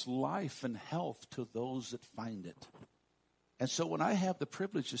it's life and health to those that find it. And so when I have the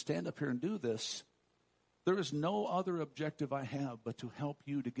privilege to stand up here and do this, there is no other objective I have but to help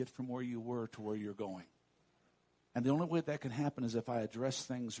you to get from where you were to where you're going. And the only way that can happen is if I address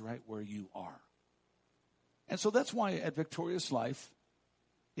things right where you are. And so that's why at Victorious Life,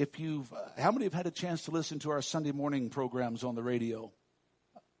 how many have had a chance to listen to our Sunday morning programs on the radio?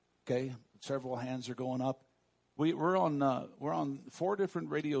 Okay, several hands are going up. We're on 4 different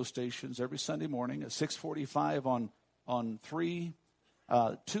radio stations every Sunday morning at 6:45 on 3.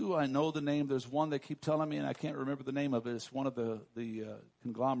 2, I know the name. There's one they keep telling me, and I can't remember the name of it. It's one of the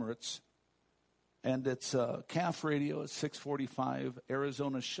conglomerates. And it's CAF Radio at 6:45,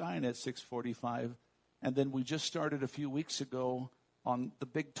 Arizona Shine at 6:45. And then we just started a few weeks ago on the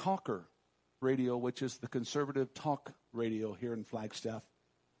Big Talker radio, which is the conservative talk radio here in Flagstaff.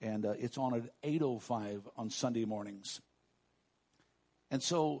 And it's on at 8:05 on Sunday mornings. And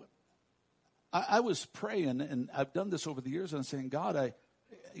so I was praying, and I've done this over the years, and I'm saying, God,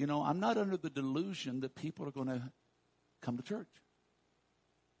 I'm not under the delusion that people are going to come to church.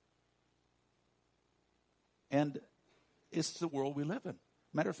 And it's the world we live in.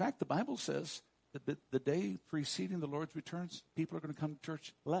 Matter of fact, the Bible says that the day preceding the Lord's returns, people are going to come to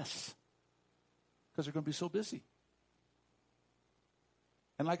church less because they're going to be so busy.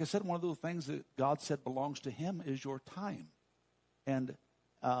 And like I said, one of the things that God said belongs to him is your time. And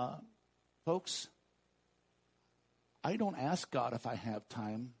folks, I don't ask God if I have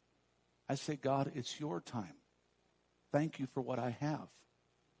time. I say, God, it's your time. Thank you for what I have.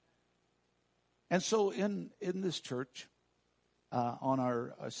 And so in this church, on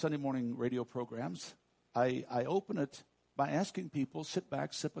our Sunday morning radio programs, I open it by asking people, sit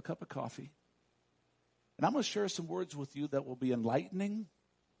back, sip a cup of coffee. And I'm going to share some words with you that will be enlightening,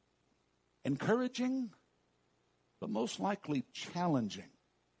 encouraging, but most likely challenging.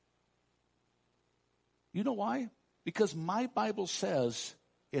 You know why? Because my Bible says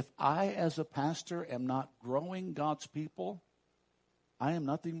if I, as a pastor, am not growing God's people, I am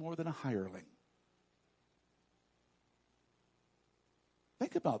nothing more than a hireling.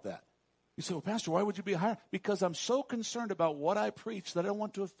 Think about that. You say, well, Pastor, why would you be a hireling? Because I'm so concerned about what I preach that I don't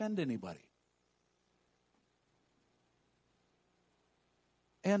want to offend anybody.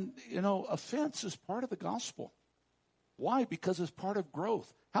 And, offense is part of the gospel. Why? Because it's part of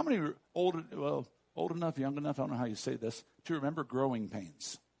growth. How many are old enough, young enough, I don't know how you say this, to remember growing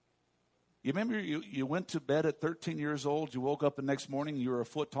pains? You remember you went to bed at 13 years old, you woke up the next morning, you were a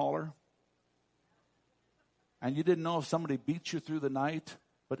foot taller? And you didn't know if somebody beat you through the night,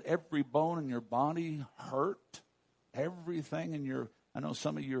 but every bone in your body hurt. Everything in I know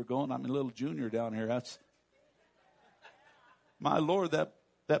some of you are going, I'm a little junior down here. That's, my Lord,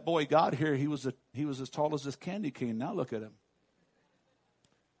 that boy got here, he was as tall as this candy cane. Now look at him.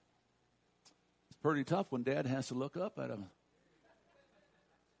 It's pretty tough when Dad has to look up at him.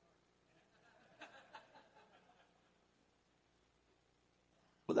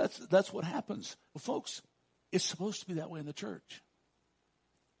 Well, that's what happens. Well, folks, it's supposed to be that way in the church.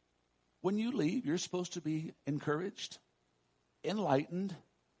 When you leave, you're supposed to be encouraged, enlightened,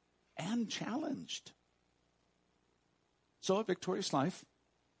 and challenged. So at Victorious Life,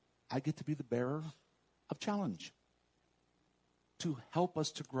 I get to be the bearer of challenge to help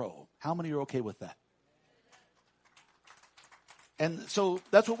us to grow. How many are okay with that? And so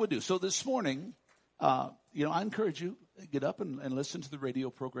that's what we do. So this morning, I encourage you, get up and listen to the radio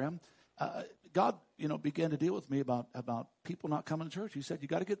program. God, began to deal with me about people not coming to church. He said, you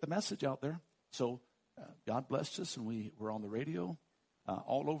got to get the message out there. So God blessed us, and we were on the radio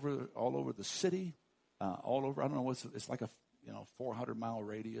all over the city, all over. I don't know, it's like a 400-mile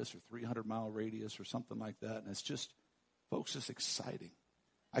radius or 300-mile radius or something like that. And it's just, folks, it's exciting.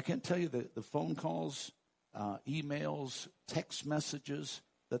 I can't tell you the phone calls, emails, text messages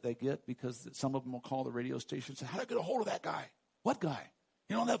that they get, because some of them will call the radio station and say, how do I get a hold of that guy? What guy?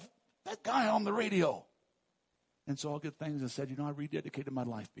 That guy on the radio. And so I'll get things that said, I rededicated my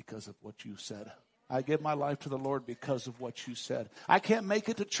life because of what you said. I give my life to the Lord because of what you said. I can't make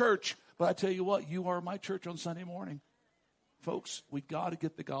it to church, but I tell you what, you are my church on Sunday morning. Folks, we got to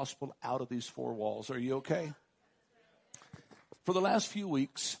get the gospel out of these four walls. Are you okay? For the last few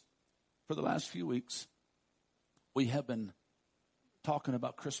weeks, we have been talking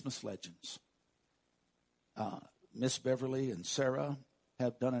about Christmas legends. Miss Beverly and Sarah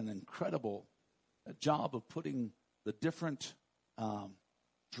have done an incredible job of putting the different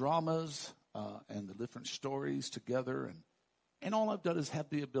dramas and the different stories together. And all I've done is have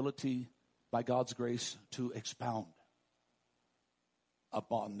the ability, by God's grace, to expound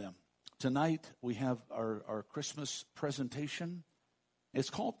upon them. Tonight, we have our Christmas presentation. It's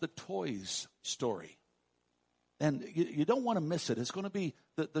called The Toys Story. And you don't want to miss it. It's going to be,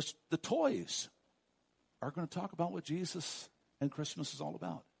 the toys are going to talk about what Jesus and Christmas is all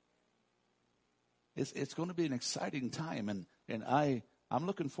about. It's going to be an exciting time, and I'm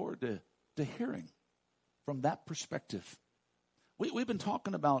looking forward to hearing from that perspective. We've been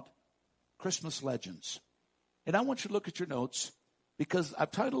talking about Christmas legends, and I want you to look at your notes, because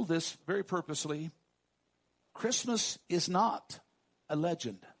I've titled this very purposely, Christmas is not a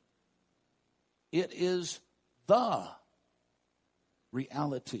legend. It is the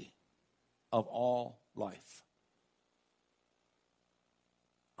reality of all life.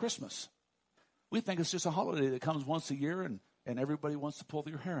 Christmas. We think it's just a holiday that comes once a year and everybody wants to pull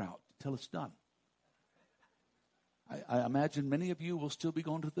their hair out until it's done. I imagine many of you will still be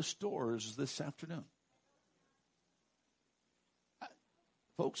going to the stores this afternoon.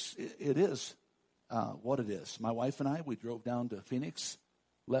 Folks, it is what it is. My wife and I, we drove down to Phoenix,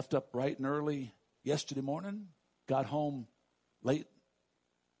 left up bright and early yesterday morning, got home late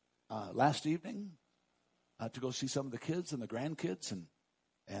last evening to go see some of the kids and the grandkids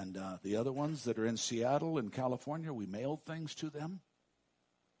and the other ones that are in Seattle and California. We mailed things to them.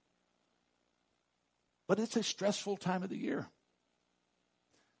 But it's a stressful time of the year.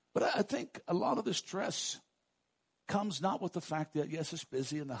 But I think a lot of the stress comes not with the fact that, yes, it's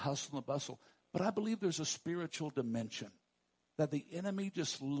busy and the hustle and the bustle, but I believe there's a spiritual dimension that the enemy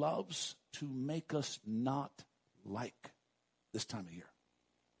just loves to make us not like this time of year.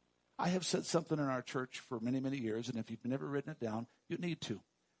 I have said something in our church for many, many years, and if you've never written it down, you need to.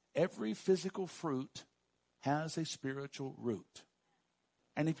 Every physical fruit has a spiritual root.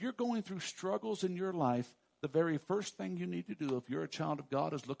 And if you're going through struggles in your life, the very first thing you need to do if you're a child of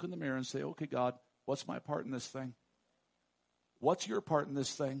God is look in the mirror and say, okay, God, what's my part in this thing? What's your part in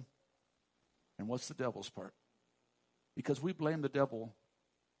this thing? And what's the devil's part? Because we blame the devil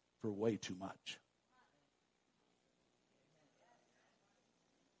for way too much.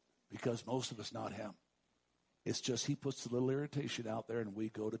 Because most of it's not him. It's just he puts a little irritation out there and we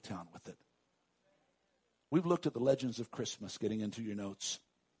go to town with it. We've looked at the legends of Christmas, getting into your notes.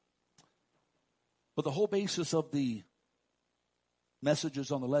 But the whole basis of the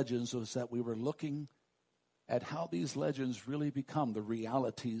messages on the legends was that we were looking at how these legends really become the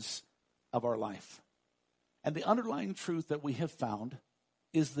realities of our life. And the underlying truth that we have found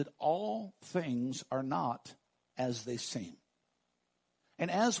is that all things are not as they seem. And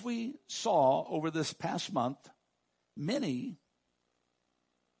as we saw over this past month, many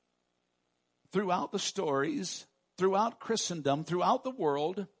throughout the stories, throughout Christendom, throughout the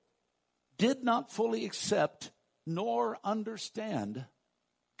world, did not fully accept nor understand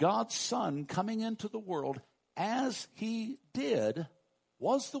God's Son coming into the world as he did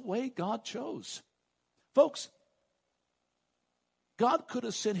was the way God chose. Folks, God could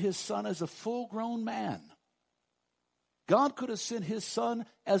have sent his Son as a full-grown man. God could have sent his Son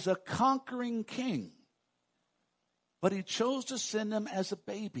as a conquering king. But he chose to send him as a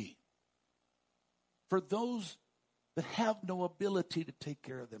baby. For those that have no ability to take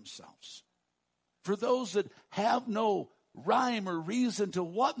care of themselves. For those that have no rhyme or reason to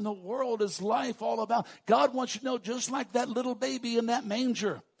what in the world is life all about. God wants you to know, just like that little baby in that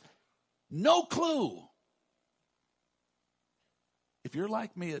manger. No clue. If you're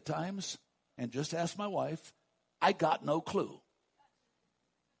like me at times, and just ask my wife, I got no clue.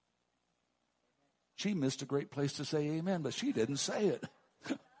 She missed a great place to say amen, but she didn't say it.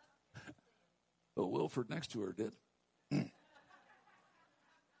 But Wilford next to her did.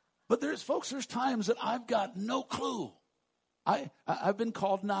 But there's times that I've got no clue. I've been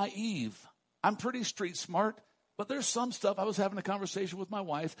called naive. I'm pretty street smart, but there's some stuff. I was having a conversation with my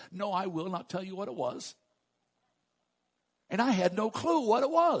wife. No, I will not tell you what it was. And I had no clue what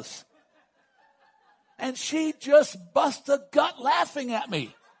it was. And she just bust a gut laughing at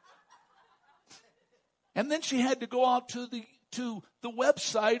me. And then she had to go out to the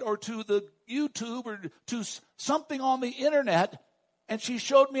website or to the YouTube or to something on the internet, and she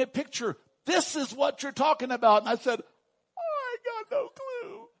showed me a picture. This is what you're talking about. And I said, I got no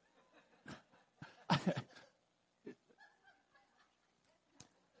clue.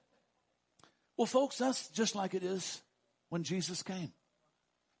 Well, folks, that's just like it is when Jesus came.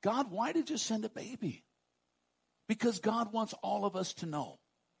 God, why did you send a baby? Because God wants all of us to know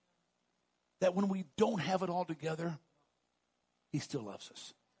that when we don't have it all together, he still loves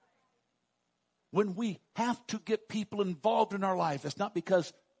us. When we have to get people involved in our life, it's not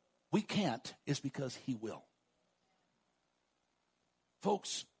because we can't, it's because he will.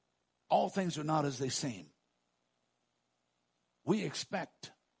 Folks, all things are not as they seem. We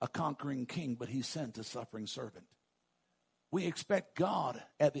expect a conquering king, but he sent a suffering servant. We expect God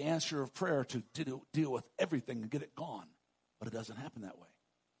at the answer of prayer to deal with everything and get it gone, but it doesn't happen that way.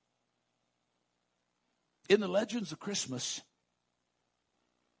 In the legends of Christmas,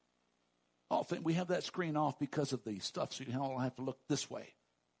 we have that screen off because of the stuff, so you all have to look this way.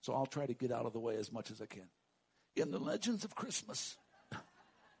 So I'll try to get out of the way as much as I can. In the legends of Christmas,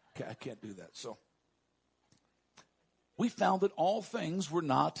 okay, I can't do that. So we found that all things were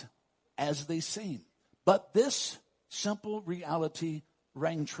not as they seem. But this simple reality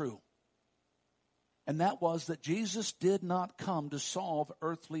rang true. And that was that Jesus did not come to solve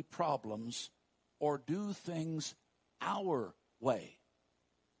earthly problems or do things our way.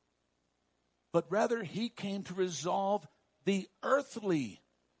 But rather, he came to resolve the earthly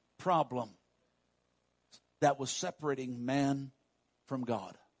problem. that was separating man from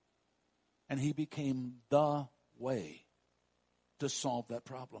God. And he became the way to solve that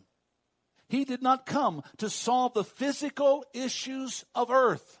problem. He did not come to solve the physical issues of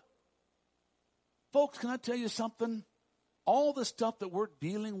earth. Folks, can I tell you something? All the stuff that we're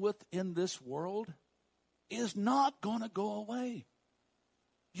dealing with in this world is not going to go away.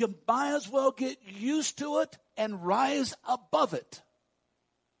 You might as well get used to it and rise above it.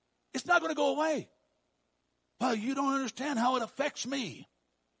 It's not going to go away. Well, you don't understand how it affects me.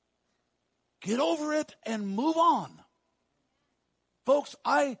 Get over it and move on. Folks,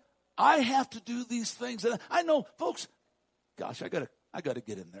 I have to do these things. And I know, folks, gosh, I gotta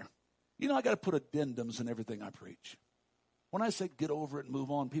get in there. You know, I got to put addendums in everything I preach. When I say get over it and move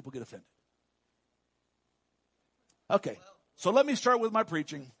on, people get offended. Okay, so let me start with my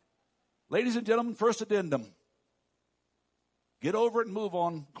preaching. Ladies and gentlemen, first addendum. Get over it and move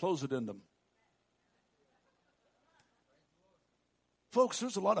on, close addendum. Folks,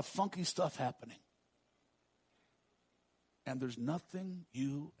 there's a lot of funky stuff happening. And there's nothing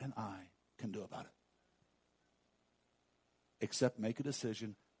you and I can do about it. Except make a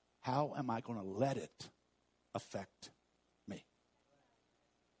decision. How am I going to let it affect me?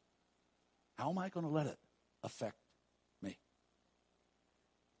 How am I going to let it affect me?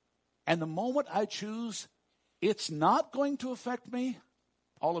 And the moment I choose, it's not going to affect me,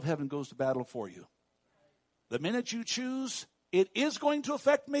 all of heaven goes to battle for you. The minute you choose, it is going to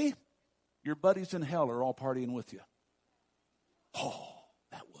affect me, your buddies in hell are all partying with you. Oh,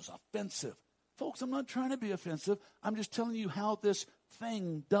 that was offensive. Folks, I'm not trying to be offensive. I'm just telling you how this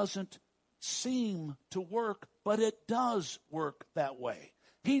thing doesn't seem to work, but it does work that way.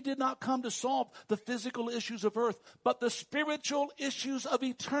 He did not come to solve the physical issues of earth, but the spiritual issues of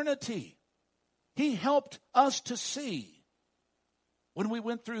eternity. He helped us to see. When we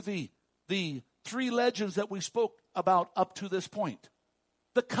went through the three legends that we spoke about up to this point,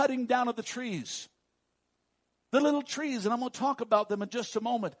 the cutting down of the trees, the little trees, and I'm going to talk about them in just a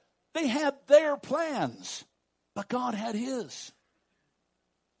moment. They had their plans, but God had his.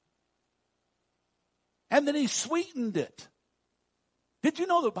 And then he sweetened it. Did you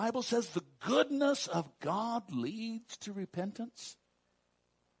know the Bible says the goodness of God leads to repentance?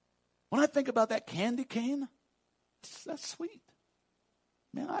 When I think about that candy cane, that's sweet.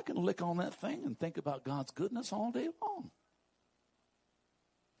 Man, I can lick on that thing and think about God's goodness all day long.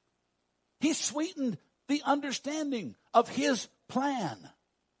 He sweetened the understanding of his plan. And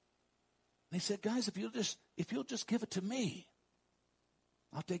he said, guys, if you'll just give it to me,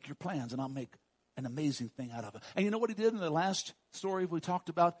 I'll take your plans and I'll make an amazing thing out of it. And you know what he did in the last story we talked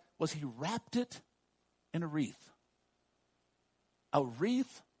about? Was he wrapped it in a wreath. A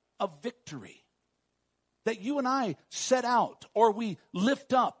wreath of victory that you and I set out or we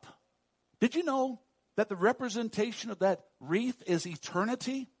lift up. Did you know that the representation of that wreath is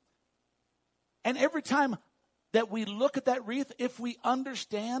eternity? And every time that we look at that wreath, if we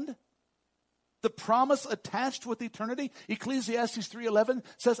understand the promise attached with eternity, Ecclesiastes 3:11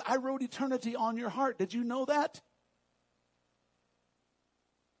 says, I wrote eternity on your heart. Did you know that?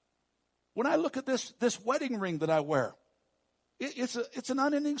 When I look at this wedding ring that I wear, it's an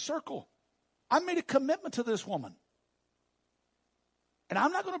unending circle. I made a commitment to this woman. And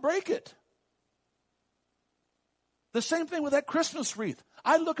I'm not going to break it. The same thing with that Christmas wreath.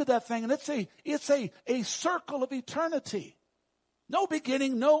 I look at that thing and it's a circle of eternity. No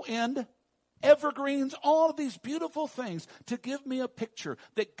beginning, no end. Evergreens, all of these beautiful things to give me a picture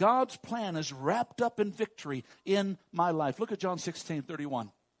that God's plan is wrapped up in victory in my life. Look at John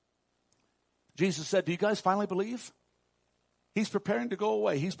 16:31. Jesus said, do you guys finally believe? He's preparing to go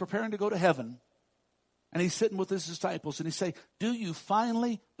away. He's preparing to go to heaven. And he's sitting with his disciples and he say, do you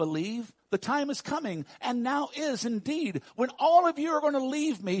finally believe? The time is coming and now is indeed when all of you are going to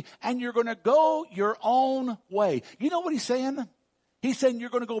leave me and you're going to go your own way. You know what he's saying? He's saying you're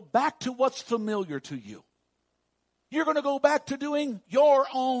going to go back to what's familiar to you. You're going to go back to doing your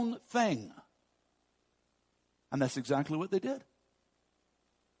own thing. And that's exactly what they did.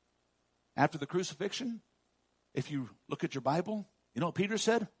 After the crucifixion, if you look at your Bible, you know what Peter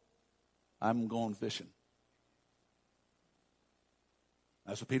said? I'm going fishing.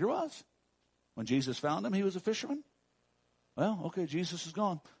 That's what Peter was. When Jesus found him, he was a fisherman. Well, okay, Jesus is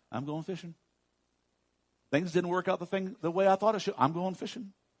gone. I'm going fishing. Things didn't work out the way I thought it should. I'm going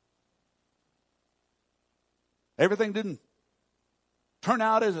fishing. Everything didn't turn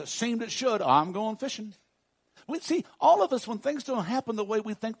out as it seemed it should. I'm going fishing. We see, all of us, when things don't happen the way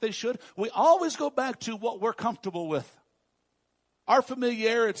we think they should, we always go back to what we're comfortable with. Our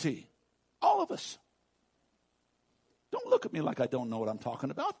familiarity. All of us. Don't look at me like I don't know what I'm talking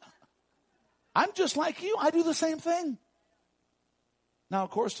about. I'm just like you. I do the same thing. Now, of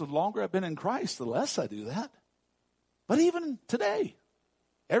course, the longer I've been in Christ, the less I do that. But even today,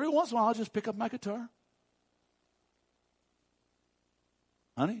 every once in a while, I'll just pick up my guitar.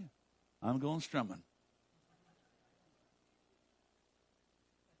 Honey, I'm going strumming.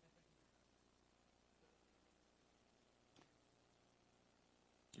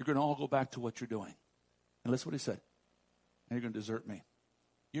 You're going to all go back to what you're doing. And listen what he said. And you're going to desert me.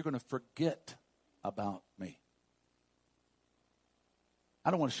 You're going to forget about me. I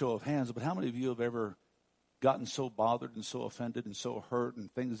don't want to show of hands, but how many of you have ever gotten so bothered and so offended and so hurt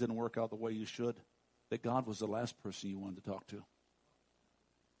and things didn't work out the way you should that God was the last person you wanted to talk to?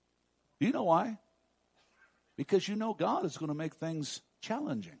 Do you know why? Because you know God is going to make things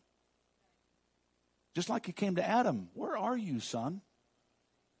challenging. Just like he came to Adam. Where are you, son?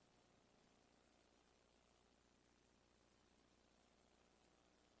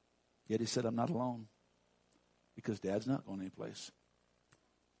 Yet he said, I'm not alone. Because Dad's not going anyplace.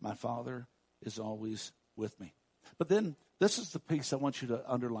 My Father is always with me. But then, this is the piece I want you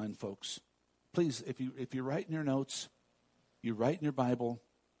to underline, folks. Please, if you write in your notes, you write in your Bible,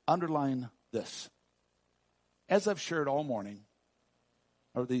 underline this. As I've shared all morning,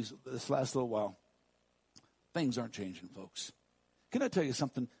 or this last little while, things aren't changing, folks. Can I tell you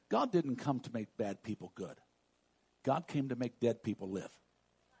something? God didn't come to make bad people good. God came to make dead people live.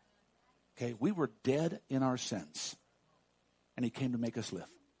 Okay, we were dead in our sins, and he came to make us live.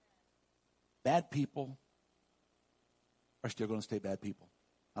 Bad people are still going to stay bad people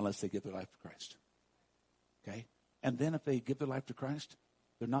unless they give their life to Christ. Okay? And then if they give their life to Christ,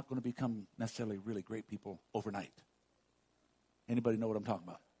 they're not going to become necessarily really great people overnight. Anybody know what I'm talking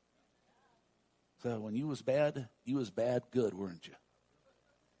about? So when you was bad good, weren't you?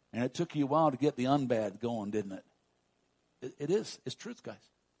 And it took you a while to get the unbad going, didn't it? It is. It's truth, guys.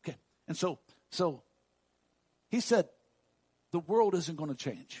 Okay. And so he said, the world isn't going to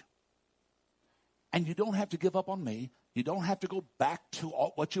change. And you don't have to give up on me. You don't have to go back to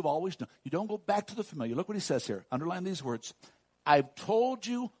what you've always done. You don't go back to the familiar. Look what he says here. Underline these words. I've told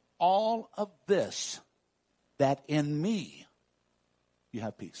you all of this, that in me you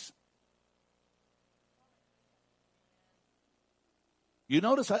have peace. You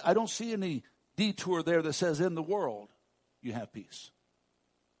notice I don't see any detour there that says in the world you have peace.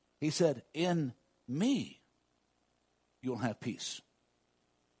 He said, in me you'll have peace.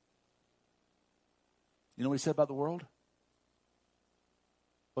 You know what he said about the world?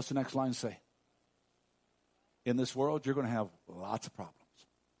 What's the next line say? In this world, you're going to have lots of problems.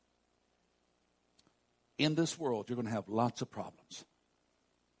 In this world, you're going to have lots of problems.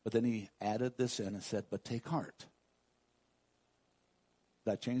 But then he added this in and said, but take heart.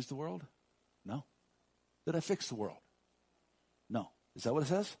 Did I change the world? No. Did I fix the world? No. Is that what it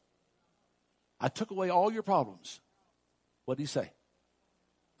says? I took away all your problems. What did he say?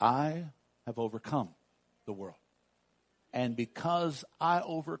 I have overcome the world. And because I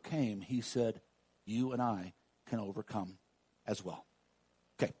overcame, he said, you and I can overcome as well.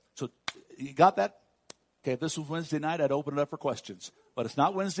 Okay, so you got that? Okay, if this was Wednesday night, I'd open it up for questions. But it's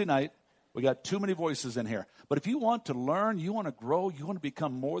not Wednesday night. We got too many voices in here. But if you want to learn, you want to grow, you want to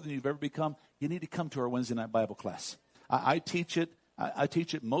become more than you've ever become, you need to come to our Wednesday night Bible class. I teach it. I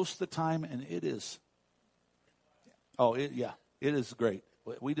teach it most of the time, and it is. It is great.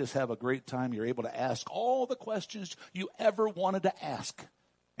 We just have a great time. You're able to ask all the questions you ever wanted to ask.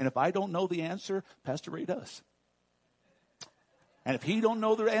 And if I don't know the answer, Pastor Ray does. And if he don't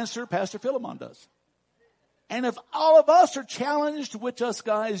know the answer, Pastor Philemon does. And if all of us are challenged, which us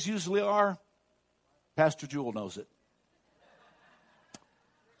guys usually are, Pastor Jewel knows it.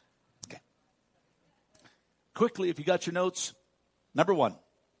 Okay. Quickly, if you got your notes, number 1,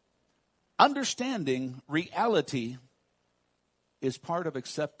 understanding reality is part of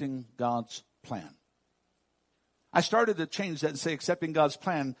accepting God's plan. I started to change that and say accepting God's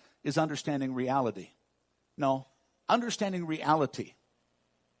plan is understanding reality. No, understanding reality.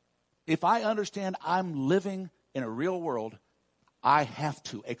 If I understand I'm living in a real world, I have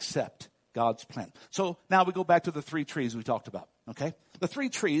to accept God's plan. So now we go back to the 3 trees we talked about, okay? The 3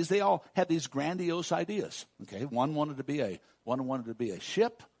 trees, they all had these grandiose ideas, okay? One wanted to be a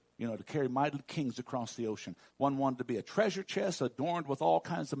ship, to carry mighty kings across the ocean. One wanted to be a treasure chest adorned with all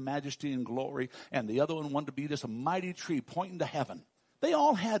kinds of majesty and glory. And the other one wanted to be just a mighty tree pointing to heaven. They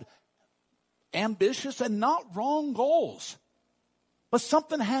all had ambitious and not wrong goals. But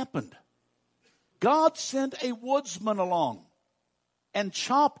something happened. God sent a woodsman along and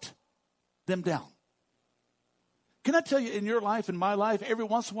chopped them down. Can I tell you, in your life, in my life, every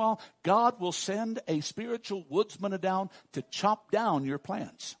once in a while, God will send a spiritual woodsman down to chop down your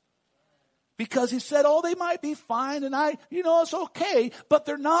plans. Because he said, oh, they might be fine and it's okay, but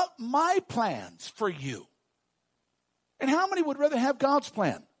they're not my plans for you. And how many would rather have God's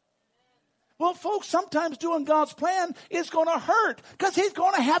plan? Well, folks, sometimes doing God's plan is going to hurt because he's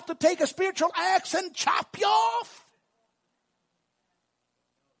going to have to take a spiritual axe and chop you off.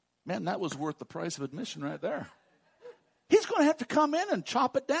 Man, that was worth the price of admission right there. He's going to have to come in and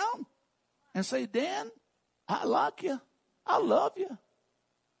chop it down and say, Dan, I like you. I love you.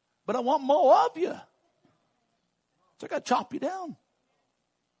 But I want more of you. So I got to chop you down.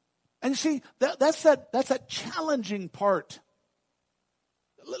 And you see, that's that challenging part.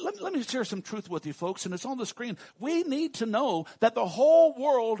 Let me share some truth with you, folks, and it's on the screen. We need to know that the whole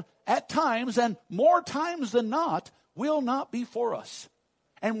world at times, and more times than not, will not be for us.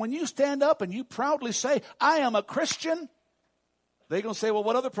 And when you stand up and you proudly say, I am a Christian, they're going to say, well,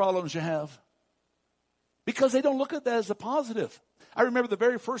 what other problems you have? Because they don't look at that as a positive. I remember the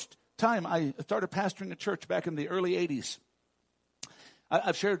very first time I started pastoring a church back in the early 80s.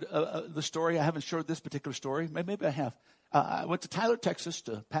 I've shared the story. I haven't shared this particular story. Maybe I have. I went to Tyler, Texas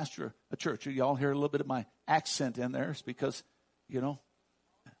to pastor a church. You all hear a little bit of my accent in there. It's because, you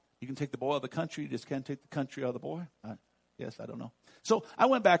can take the boy out of the country. You just can't take the country out of the boy. Yes, I don't know. So I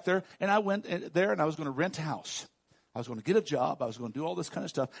went back there, and I went there, and I was going to rent a house. I was going to get a job. I was going to do all this kind of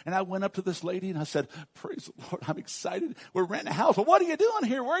stuff. And I went up to this lady, and I said, praise the Lord, I'm excited. We're renting a house. Well, what are you doing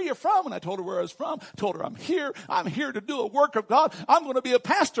here? Where are you from? And I told her where I was from. Told her I'm here to do a work of God. I'm going to be a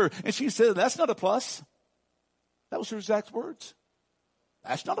pastor. And she said, that's not a plus. That was her exact words.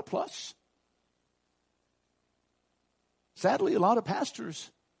 That's not a plus. Sadly, a lot of pastors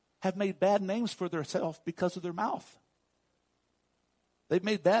have made bad names for themselves because of their mouth. They've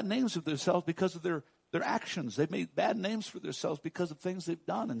made bad names of themselves because of their actions. They've made bad names for themselves because of things they've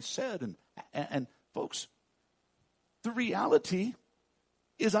done and said. And folks, the reality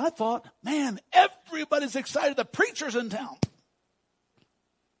is I thought, man, everybody's excited. The preacher's in town.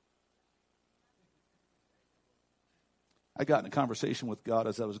 I got in a conversation with God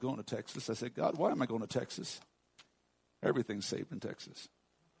as I was going to Texas. I said, God, why am I going to Texas? Everything's saved in Texas.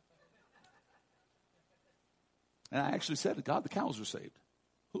 And I actually said to God, the cows are saved.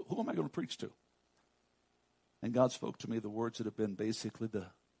 Who am I going to preach to? And God spoke to me the words that have been basically the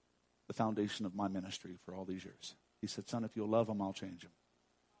foundation of my ministry for all these years. He said, son, if you'll love them, I'll change them.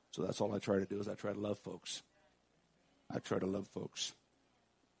 So that's all I try to do is I try to love folks. I try to love folks.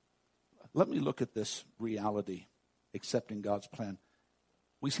 Let me look at this reality, accepting God's plan.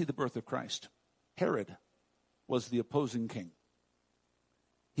 We see the birth of Christ. Herod was the opposing king.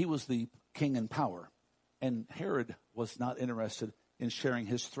 He was the king in power. And Herod was not interested in sharing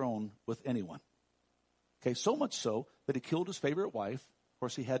his throne with anyone. Okay, so much so that he killed his favorite wife. Of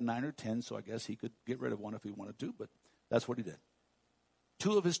course, he had 9 or 10, so I guess he could get rid of one if he wanted to, but that's what he did.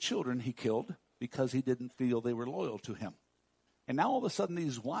 2 of his children he killed because he didn't feel they were loyal to him. And now all of a sudden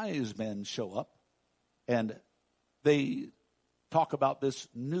these wise men show up, and they talk about this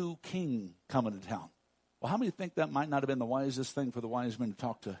new king coming to town. Well, how many think that might not have been the wisest thing for the wise men to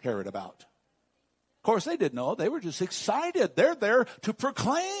talk to Herod about? Of course, they didn't know. They were just excited. They're there to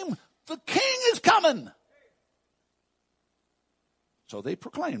proclaim the king is coming. So they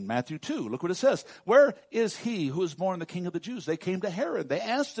proclaimed. Matthew 2, look what it says. Where is he who is born the king of the Jews? They came to Herod. They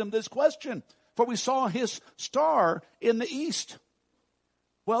asked him this question. For we saw his star in the east.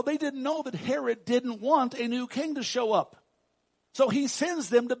 Well, they didn't know that Herod didn't want a new king to show up. So he sends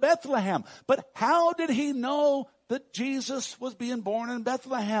them to Bethlehem. But how did he know that Jesus was being born in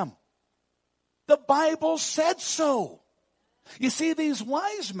Bethlehem? The Bible said so. You see, these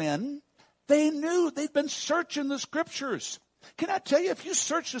wise men, they knew. They'd been searching the scriptures. Can I tell you, if you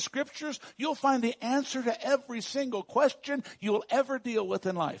search the scriptures, you'll find the answer to every single question you'll ever deal with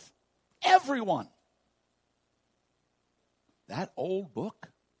in life. Everyone. That old book,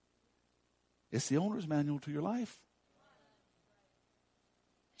 it's the owner's manual to your life.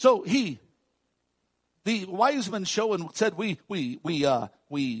 So the wise men show and said, we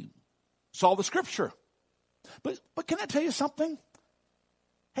saw the scripture. But can I tell you something?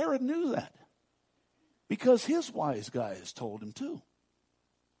 Herod knew that because his wise guys told him too.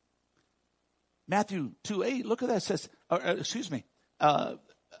 Matthew 2:8, look at that. It says, I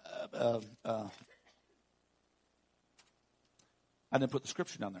didn't put the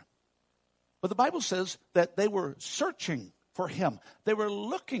scripture down there. But the Bible says that they were searching for him. They were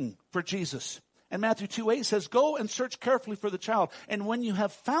looking for Jesus. And Matthew 2:8 says, go and search carefully for the child. And when you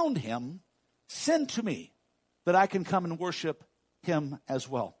have found him, send to me that I can come and worship him as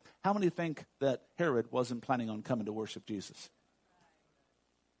well. How many think that Herod wasn't planning on coming to worship Jesus?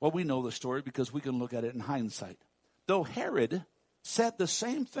 Well, we know the story because we can look at it in hindsight. Though Herod said the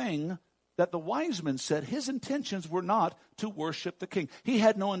same thing that the wise men said his intentions were not to worship the king. He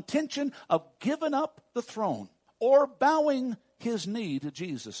had no intention of giving up the throne or bowing his knee to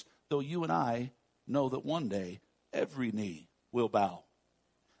Jesus, though you and I know that one day every knee will bow.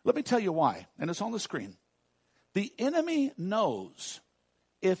 Let me tell you why, and it's on the screen. The enemy knows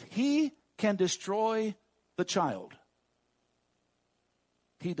if he can destroy the child,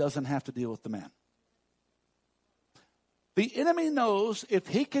 he doesn't have to deal with the man. The enemy knows if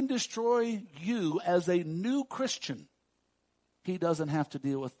he can destroy you as a new Christian, he doesn't have to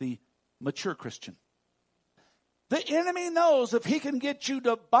deal with the mature Christian. The enemy knows if he can get you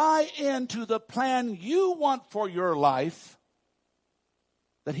to buy into the plan you want for your life,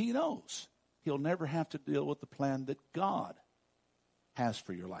 that he knows he'll never have to deal with the plan that God has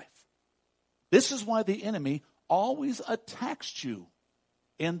for your life. This is why the enemy always attacks you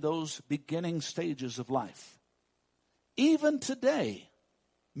in those beginning stages of life. Even today,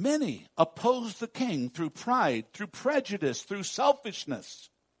 many oppose the king through pride, through prejudice, through selfishness.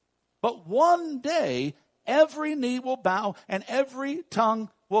 But one day, every knee will bow and every tongue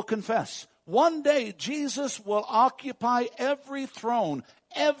will confess. One day, Jesus will occupy every throne,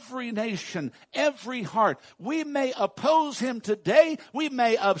 every nation, every heart. We may oppose him today. We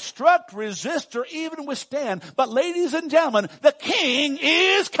may obstruct, resist, or even withstand. But ladies and gentlemen, the king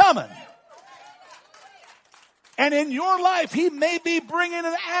is coming. And in your life, he may be bringing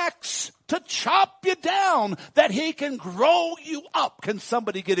an axe to chop you down that he can grow you up. Can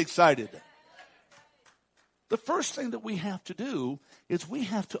somebody get excited? The first thing that we have to do is we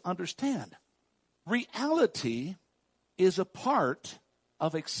have to understand reality is a part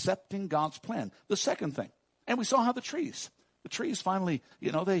of accepting God's plan. The second thing, and we saw how the trees finally,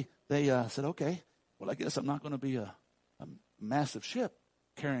 they said, okay, well, I guess I'm not going to be a massive ship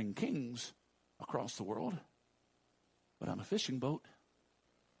carrying kings across the world, but I'm a fishing boat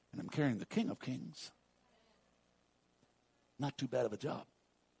and I'm carrying the King of Kings. Not too bad of a job.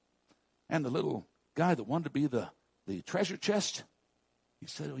 And the little guy that wanted to be the treasure chest, he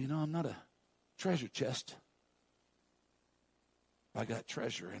said, well, I'm not a treasure chest. I got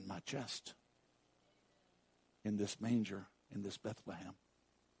treasure in my chest. In this manger, in this Bethlehem.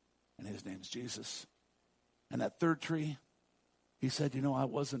 And his name's Jesus. And that third tree, he said, I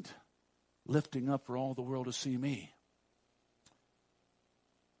wasn't lifting up for all the world to see me.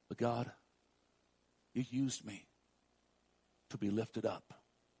 But God, you used me to be lifted up,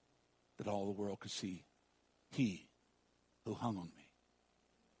 that all the world could see he who hung on me.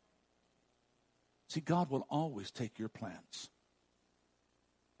 See, God will always take your plans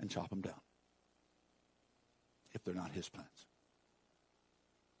and chop them down if they're not his plans.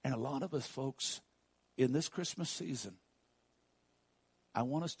 And a lot of us, folks, in this Christmas season, I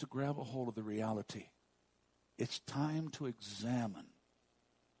want us to grab a hold of the reality. It's time to examine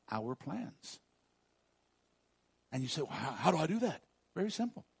our plans. And you say, well, how do I do that? Very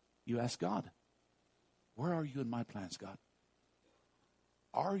simple. You ask God, where are you in my plans, God?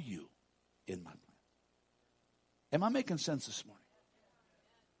 Are you in my plan? Am I making sense this morning?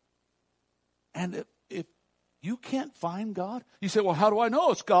 And if you can't find God, you say, well, how do I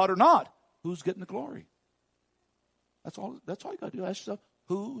know it's God or not? Who's getting the glory? That's all you got to do. Ask yourself,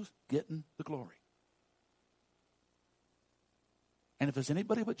 who's getting the glory? And if it's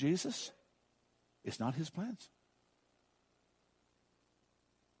anybody but Jesus, it's not his plans.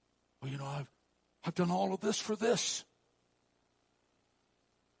 Well, I've done all of this for this.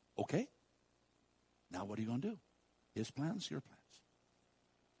 Okay. Now what are you going to do? His plans, your plans.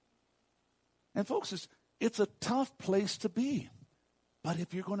 And folks, it's a tough place to be. But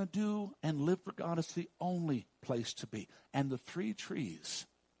if you're going to do and live for God, it's the only place to be. And the three trees,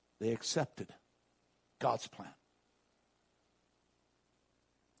 they accepted God's plan.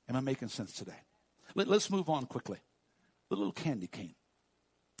 Am I making sense today? Let's move on quickly. The little candy cane.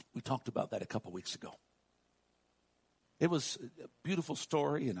 We talked about that a couple weeks ago. It was a beautiful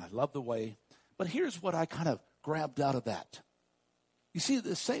story, and I love the way. But here's what I kind of grabbed out of that. You see,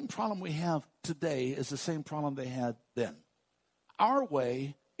 the same problem we have today is the same problem they had then. Our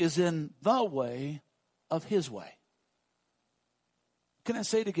way is in the way of his way. Can I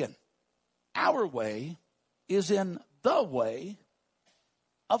say it again? Our way is in the way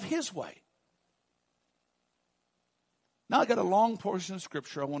of his way. Now I got a long portion of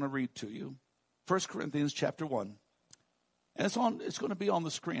scripture I want to read to you. 1 Corinthians chapter 1. And it's going to be on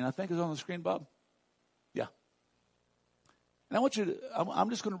the screen. I think it's on the screen, Bob? Yeah. And I'm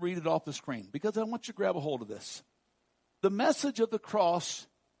just going to read it off the screen because I want you to grab a hold of this. The message of the cross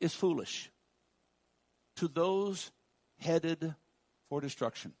is foolish to those headed for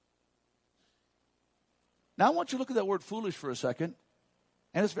destruction. Now I want you to look at that word foolish for a second.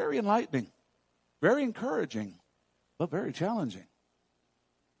 And it's very enlightening, very encouraging, but very challenging.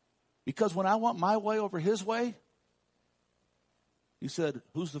 Because when I want my way over his way, he said,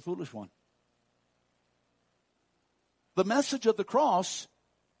 who's the foolish one? The message of the cross,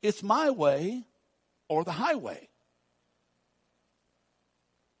 it's my way or the highway.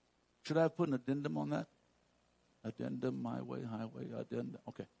 Should I have put an addendum on that? Addendum, my way, highway, addendum.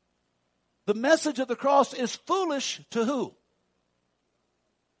 Okay. The message of the cross is foolish to who?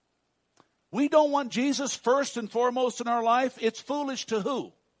 We don't want Jesus first and foremost in our life. It's foolish to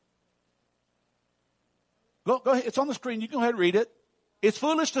who? Go ahead. It's on the screen. You can go ahead and read it. It's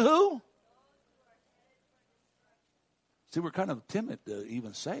foolish to who? See, we're kind of timid to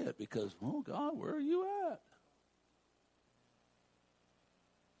even say it because, oh, God, where are you at?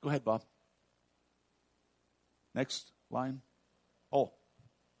 Go ahead, Bob. Next line.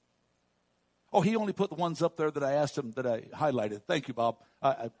 Oh, he only put the ones up there that I asked him that I highlighted. Thank you, Bob.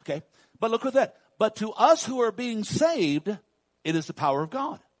 Okay. But look at that. But to us who are being saved, it is the power of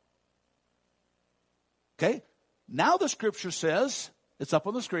God. Okay. Now the scripture says, it's up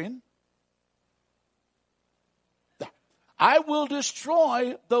on the screen, I will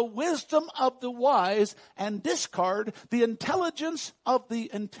destroy the wisdom of the wise and discard the intelligence of the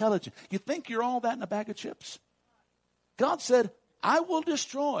intelligent. You think you're all that in a bag of chips? God said, I will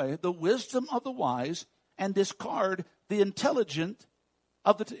destroy the wisdom of the wise and discard the intelligent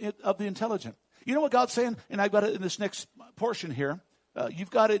of the intelligent. You know what God's saying? And I've got it in this next portion here.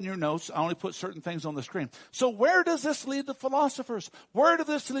 You've got it in your notes. I only put certain things on the screen. So where does this leave the philosophers? Where does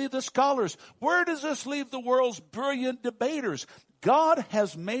this leave the scholars? Where does this leave the world's brilliant debaters? God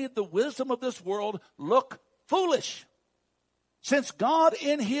has made the wisdom of this world look foolish. Since God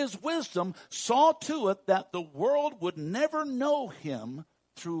in his wisdom saw to it that the world would never know him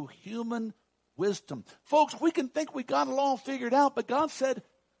through human wisdom. Folks, we can think we got it all figured out, but God said,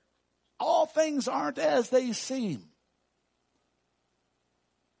 all things aren't as they seem.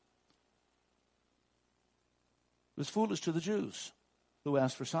 It was foolish to the Jews who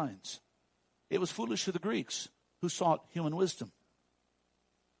asked for signs. It was foolish to the Greeks who sought human wisdom.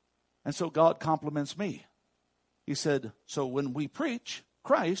 And so God compliments me. He said, so when we preach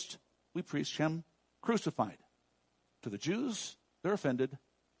Christ, we preach him crucified. To the Jews, they're offended.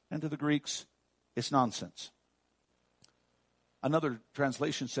 And to the Greeks, it's nonsense. Another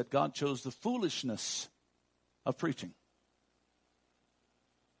translation said God chose the foolishness of preaching.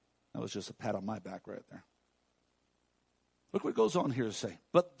 That was just a pat on my back right there. Look what goes on here to say.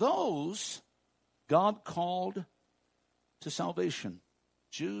 But those God called to salvation,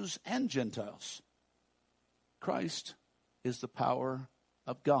 Jews and Gentiles, Christ is the power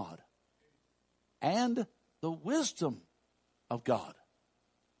of God and the wisdom of God.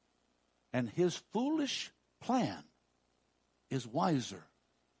 And his foolish plan is wiser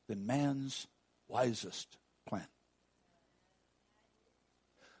than man's wisest plan.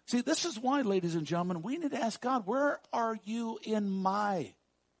 See, this is why, ladies and gentlemen, we need to ask God, where are you in my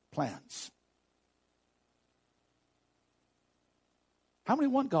plans? How many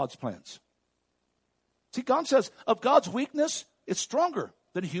want God's plans? See, God says, of God's weakness, it's stronger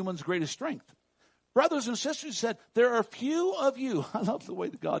than human's greatest strength. Brothers and sisters, he said, there are few of you. I love the way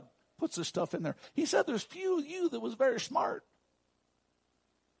that God puts this stuff in there. He said, there's few of you that was very smart.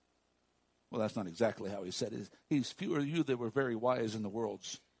 Well, that's not exactly how he said it. He's few of you that were very wise in the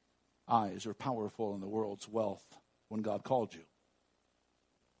world's eyes or powerful in the world's wealth when God called you.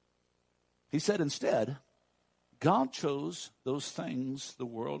 He said instead, God chose those things the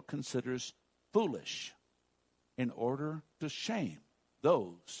world considers foolish in order to shame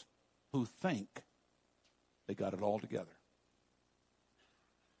those who think they got it all together.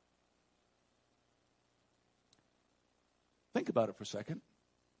 Think about it for a second.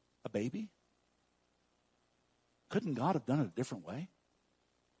 A baby? Couldn't God have done it a different way?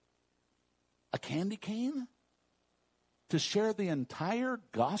 A candy cane? To share the entire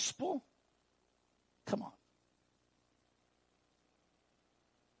gospel? Come on.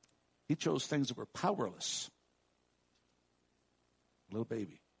 He chose things that were powerless. A little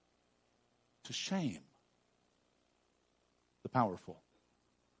baby. To shame the powerful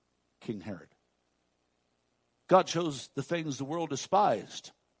King Herod. God chose the things the world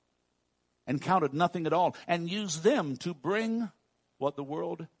despised and counted nothing at all and used them to bring what the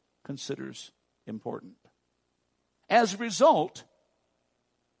world considers important. As a result,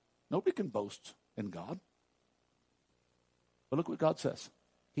 nobody can boast in God. But look what God says.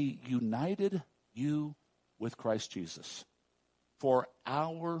 He united you with Christ Jesus for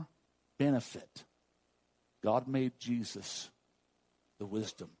our benefit. God made Jesus the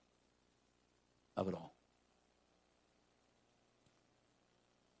wisdom of it all.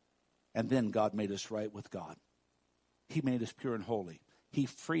 And then God made us right with God. He made us pure and holy. He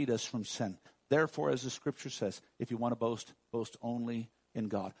freed us from sin. Therefore, as the scripture says, if you want to boast, boast only in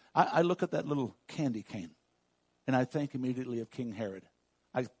God. I look at that little candy cane, and I think immediately of King Herod.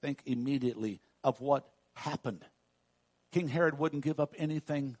 I think immediately of what happened. King Herod wouldn't give up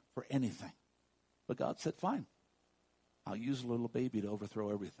anything for anything. But God said, fine, I'll use a little baby to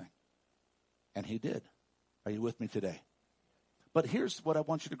overthrow everything. And he did. Are you with me today? But here's what I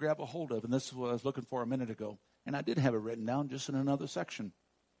want you to grab a hold of, and this is what I was looking for a minute ago. And I did have it written down just in another section.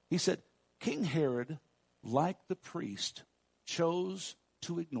 He said, King Herod, like the priest, chose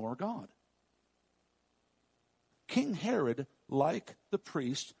to ignore God. King Herod, like the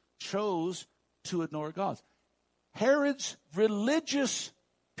priest, chose to ignore God. Herod's religious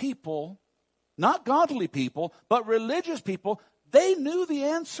people, not godly people, but religious people, they knew the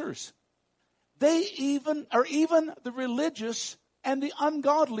answers. Even the religious and the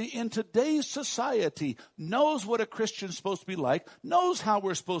ungodly in today's society knows what a Christian's supposed to be like, knows how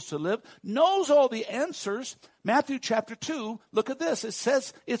we're supposed to live, knows all the answers. Matthew chapter 2, look at this.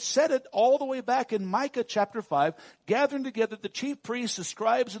 It said it all the way back in Micah chapter 5. Gathering together the chief priests, the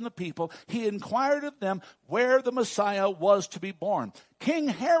scribes, and the people, he inquired of them where the Messiah was to be born. King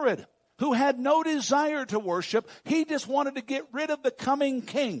Herod, who had no desire to worship, he just wanted to get rid of the coming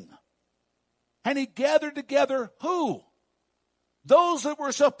king. And he gathered together who? Those that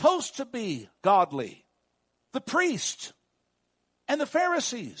were supposed to be godly. The priests and the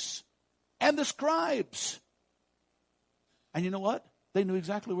Pharisees and the scribes. And you know what? They knew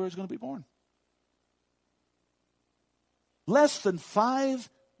exactly where he was going to be born. Less than 5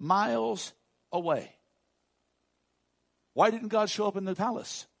 miles away. Why didn't God show up in the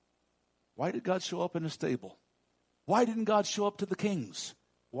palace? Why did God show up in the stable? Why didn't God show up to the kings?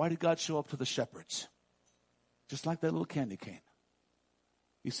 Why did God show up to the shepherds? Just like that little candy cane.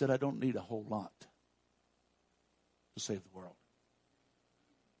 He said, I don't need a whole lot to save the world.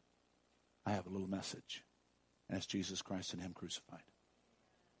 I have a little message, and it's Jesus Christ and him crucified.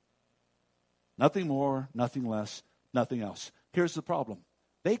 Nothing more, nothing less, nothing else. Here's the problem.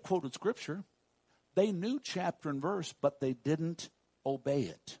 They quoted Scripture. They knew chapter and verse, but they didn't obey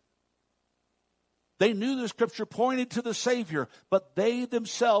it. They knew the Scripture pointed to the Savior, but they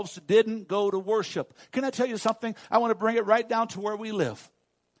themselves didn't go to worship. Can I tell you something? I want to bring it right down to where we live.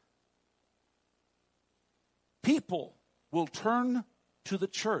 People will turn to the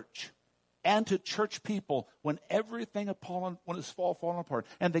church and to church people when everything when it's falling apart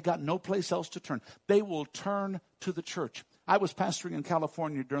and they got no place else to turn. They will turn to the church. I was pastoring in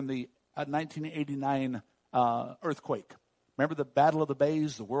California during the 1989 earthquake. Remember the Battle of the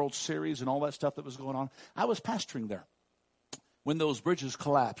Bays, the World Series, and all that stuff that was going on? I was pastoring there when those bridges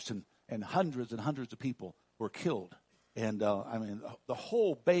collapsed and hundreds of people were killed. And the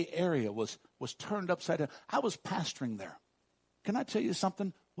whole Bay Area was turned upside down. I was pastoring there. Can I tell you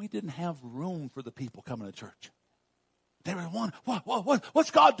something? We didn't have room for the people coming to church. They were wondering,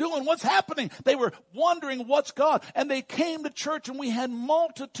 what's God doing? What's happening? They were wondering what's God. And they came to church and we had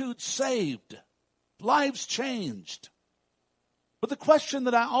multitudes saved. Lives changed. But the question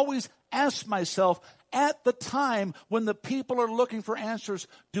that I always ask myself, at the time when the people are looking for answers,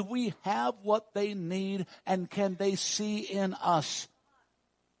 do we have what they need and can they see in us?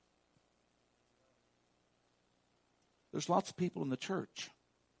 There's lots of people in the church.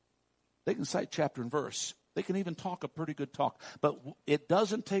 They can cite chapter and verse. They can even talk a pretty good talk. But it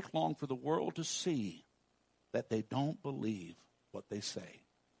doesn't take long for the world to see that they don't believe what they say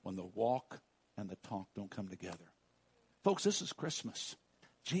when the walk and the talk don't come together. Folks, this is Christmas.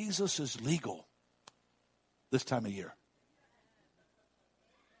 Jesus is legal this time of year.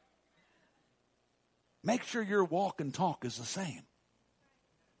 Make sure your walk and talk is the same.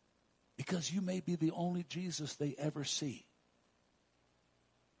 Because you may be the only Jesus they ever see.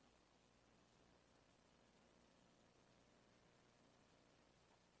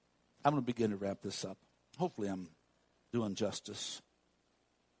 I'm going to begin to wrap this up. Hopefully I'm doing justice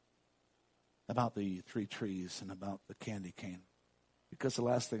about the 3 trees and about the candy cane. Because the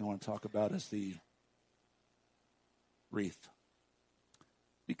last thing I want to talk about is the wreath.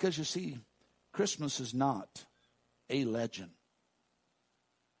 Because you see, Christmas is not a legend.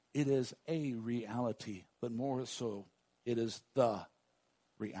 It is a reality, but more so, it is the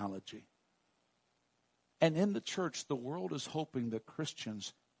reality. And in the church, the world is hoping that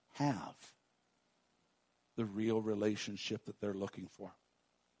Christians have the real relationship that they're looking for.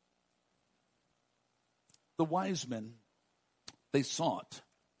 The wise men, they sought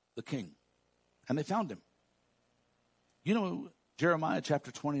the king, and they found him. You know, Jeremiah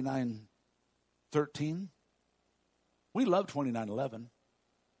chapter 29:13. We love 29:11.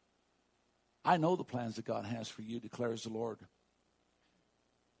 I know the plans that God has for you, declares the Lord.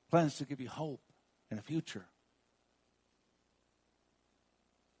 Plans to give you hope and a future.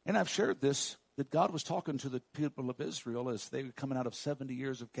 And I've shared this, that God was talking to the people of Israel as they were coming out of 70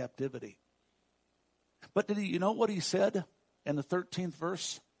 years of captivity. But you know what he said in the 13th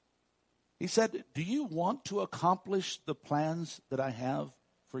verse? He said, do you want to accomplish the plans that I have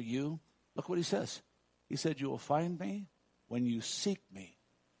for you? Look what he says. He said, you will find me when you seek me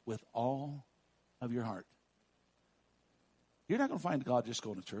with all of your heart. You're not going to find God just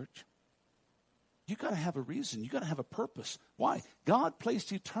going to church. You got to have a reason. You got to have a purpose. Why? God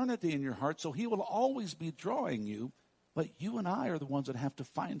placed eternity in your heart, so he will always be drawing you, but you and I are the ones that have to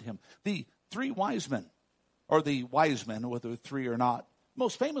find him. The three wise men, or the wise men, whether three or not,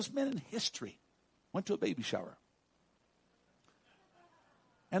 most famous men in history, went to a baby shower.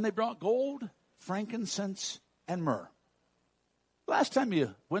 And they brought gold, frankincense, and myrrh. Last time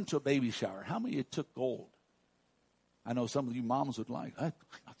you went to a baby shower, how many of you took gold? I know some of you moms would like, I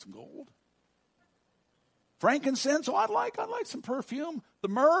got some gold. Frankincense, I'd like some perfume. The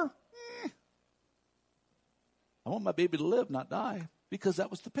myrrh, I want my baby to live, not die, because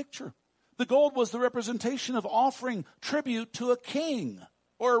that was the picture. The gold was the representation of offering tribute to a king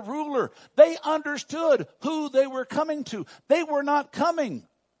or a ruler. They understood who they were coming to. They were not coming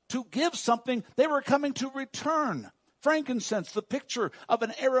to give something. They were coming to return. Frankincense, the picture of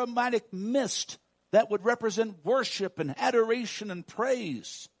an aromatic mist that would represent worship and adoration and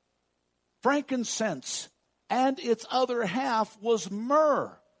praise. Frankincense and its other half was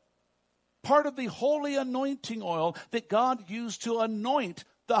myrrh, part of the holy anointing oil that God used to anoint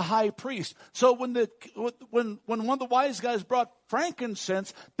the high priest. So when one of the wise guys brought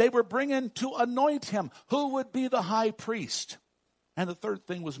frankincense, they were bringing to anoint him, who would be the high priest. And the third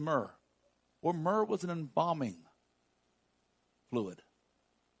thing was myrrh. Well, myrrh was an embalming fluid.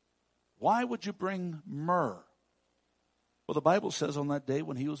 Why would you bring myrrh? Well, the Bible says on that day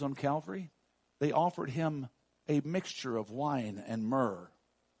when he was on Calvary, they offered him a mixture of wine and myrrh.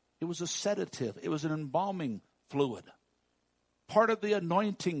 It was a sedative. It was an embalming fluid. Part of the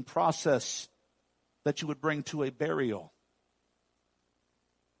anointing process that you would bring to a burial.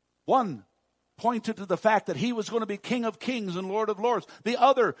 One pointed to the fact that he was going to be King of Kings and Lord of Lords. The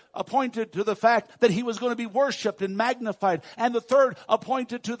other pointed to the fact that he was going to be worshiped and magnified. And the third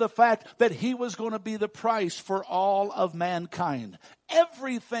pointed to the fact that he was going to be the price for all of mankind.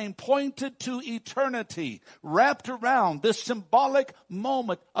 Everything pointed to eternity, wrapped around this symbolic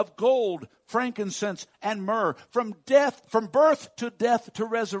moment of gold, frankincense, and myrrh, from birth to death to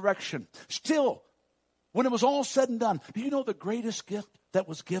resurrection. Still, when it was all said and done, do you know the greatest gift that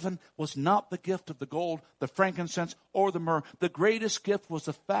was given was not the gift of the gold, the frankincense, or the myrrh? The greatest gift was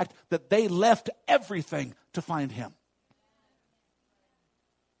the fact that they left everything to find him.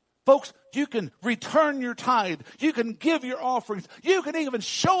 Folks, you can return your tithe. You can give your offerings. You can even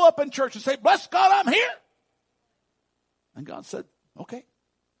show up in church and say, bless God, I'm here. And God said, okay,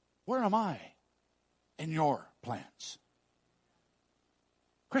 where am I in your plans?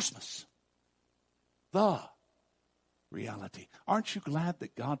 Christmas, the reality. Aren't you glad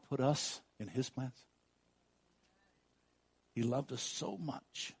that God put us in his plans? He loved us so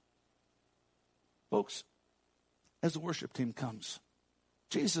much. Folks, as the worship team comes,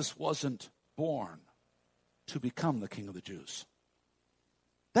 Jesus wasn't born to become the King of the Jews.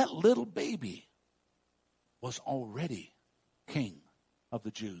 That little baby was already King of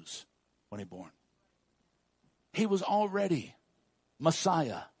the Jews when he was born. He was already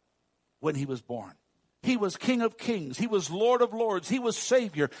Messiah when he was born. He was King of Kings. He was Lord of Lords. He was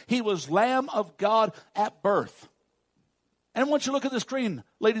Savior. He was Lamb of God at birth. And I want you to look at the screen,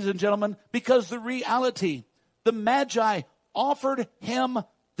 ladies and gentlemen, because the reality, the Magi offered him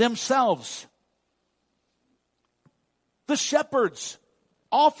themselves. The shepherds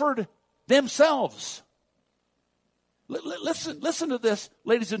offered themselves. Listen to this,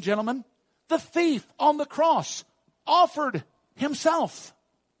 ladies and gentlemen. The thief on the cross offered himself.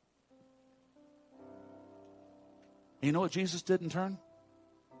 You know what Jesus did in turn?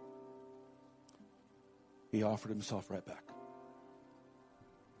 He offered himself right back.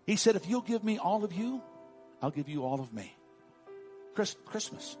 He said, if you'll give me all of you, I'll give you all of me.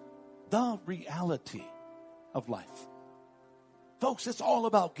 Christmas, the reality of life. Folks, it's all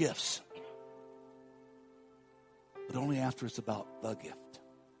about gifts. But only after it's about the gift.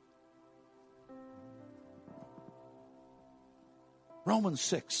 Romans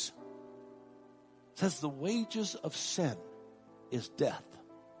 6 says the wages of sin is death,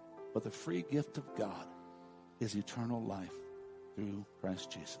 but the free gift of God is eternal life through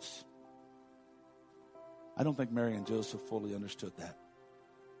Christ Jesus. I don't think Mary and Joseph fully understood that.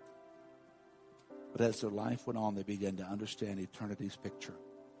 But as their life went on, they began to understand eternity's picture.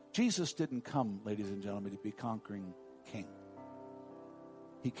 Jesus didn't come, ladies and gentlemen, to be conquering king.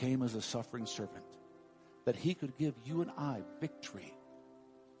 He came as a suffering servant, that he could give you and I victory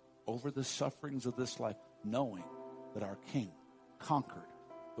over the sufferings of this life, knowing that our king conquered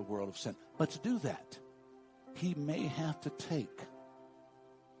the world of sin. But to do that, he may have to take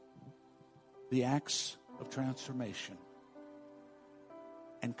the acts of transformation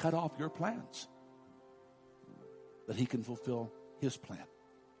and cut off your plans, that he can fulfill his plan.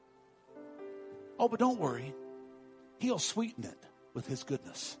 Oh, but don't worry. He'll sweeten it with his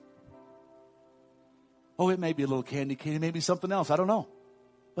goodness. Oh, it may be a little candy cane, it may be something else. I don't know.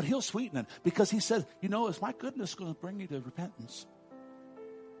 But he'll sweeten it because he says, you know, is my goodness going to bring you to repentance?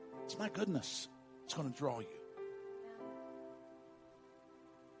 It's my goodness. It's going to draw you.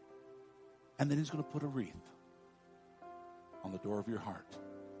 And then he's going to put a wreath on the door of your heart.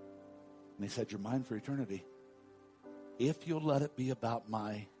 And he said, you're mine for eternity if you'll let it be about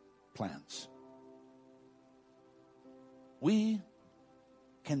my plans. We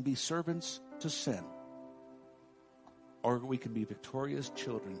can be servants to sin, or we can be victorious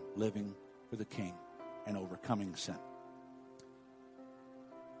children living for the King and overcoming sin.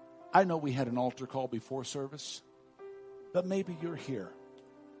 I know we had an altar call before service, but maybe you're here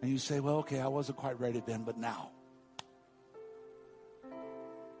and you say, well, okay, I wasn't quite ready then, but now.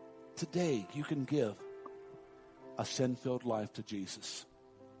 Today, you can give a sin-filled life to Jesus.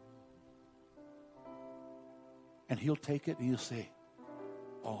 And he'll take it and he'll say,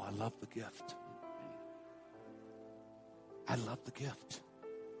 oh, I love the gift. I love the gift.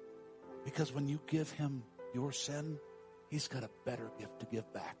 Because when you give him your sin, he's got a better gift to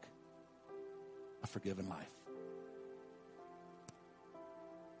give back. A forgiven life.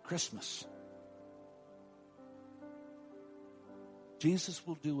 Christmas. Jesus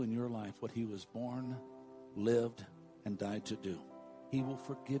will do in your life what he was born, lived, and died to do. He will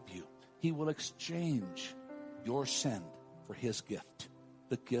forgive you. He will exchange your sin for his gift,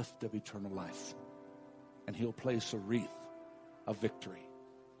 the gift of eternal life. And he'll place a wreath of victory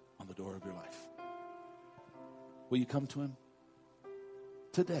on the door of your life. Will you come to him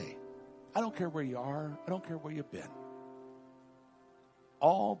today? I don't care where you are. I don't care where you've been.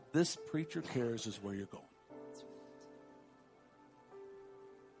 All this preacher cares is where you're going.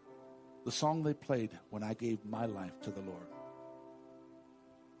 The song they played when I gave my life to the Lord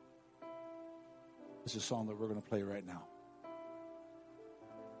is a song that we're going to play right now.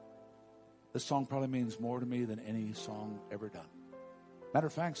 This song probably means more to me than any song ever done. Matter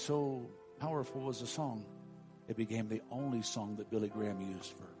of fact, so powerful was the song, it became the only song that Billy Graham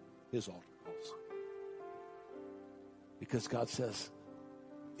used for his altar calls. Because God says,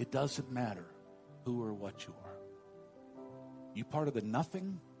 it doesn't matter who or what you are. You part of the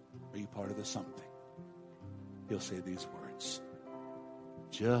nothing, or you part of the something? He'll say these words.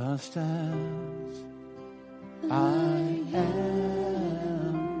 Just as I am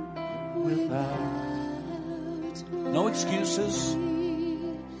without. No excuses.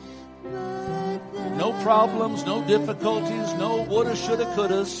 No problems, no difficulties, no woulda, shoulda,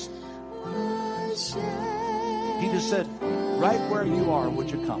 couldas. He just said, right where you are, would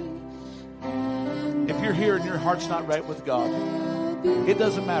you come? If you're here and your heart's not right with God, it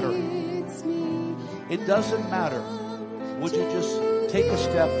doesn't matter. It doesn't matter. Would you just take a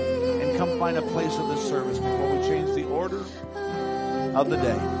step and come find a place of this service before we change the order of the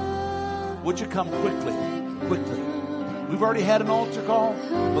day? Would you come quickly? Quickly. We've already had an altar call,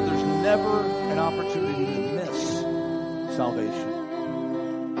 but there's never an opportunity to miss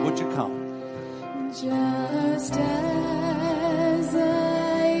salvation. Would you come? Just as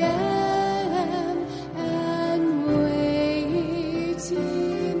I am, and waiting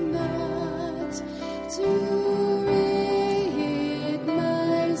not to rid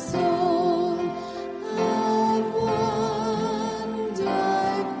my soul of one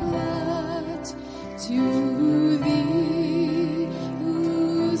dark blot, to thee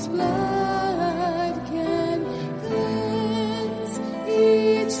whose blood can cleanse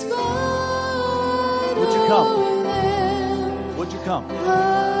each spot. Would you come? Would you come? Oh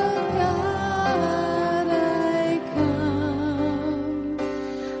God, I come.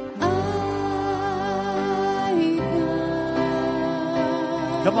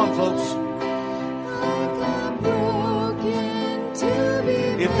 Come on, folks.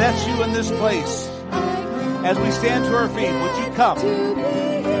 If that's you in this place, as we stand to our feet, would you come?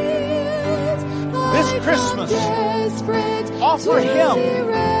 This Christmas, offer him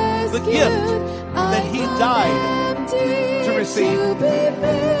the gift that he died to receive. And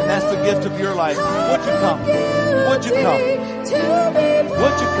that's the gift of your life. Would you come? Would you come?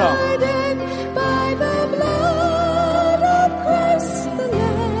 Would you come?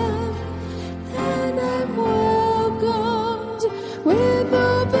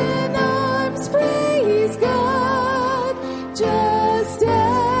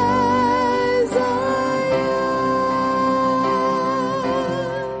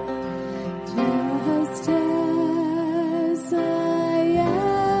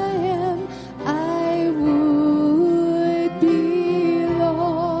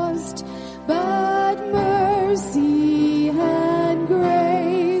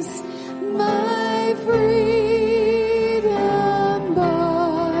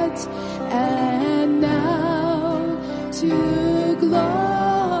 to glory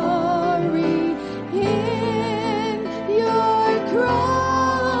in your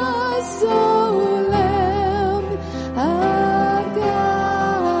cross, O Lamb of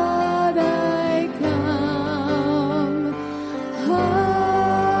God. I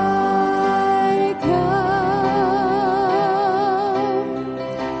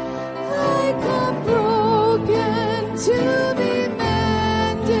come, broken to be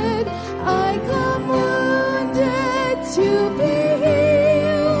mended. I come wounded to be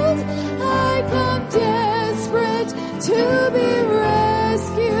healed. I come desperate to be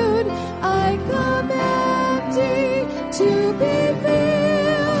rescued. I come empty to be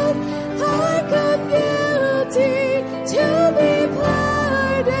filled. I come guilty to be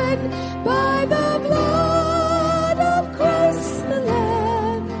pardoned by the blood of Christ the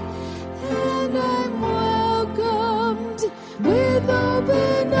Lamb. And I'm welcomed with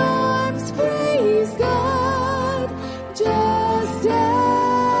open arms, praise God, just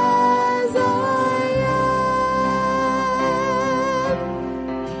as I am.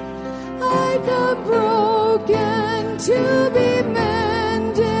 I come broken to be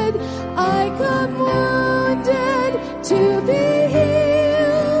mended. I come wounded to be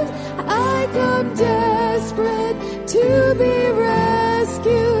healed. I come desperate to be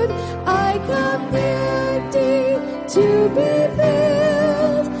rescued. I come empty to be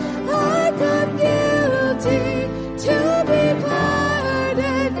filled. I come guilty to be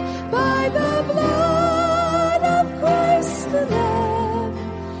pardoned by the blood of Christ the Lamb.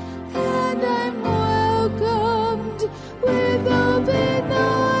 And I'm welcomed with open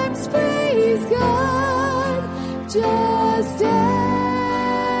arms, praise God, just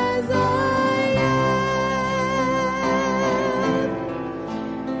as I am.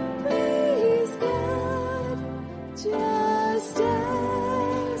 Praise God, just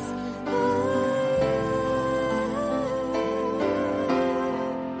as I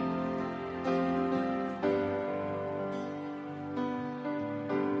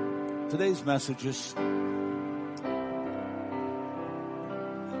am. Today's message is,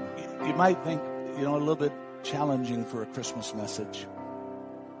 you might think, a little bit challenging for a Christmas message.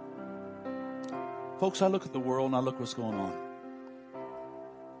 Folks, I look at the world and I look what's going on.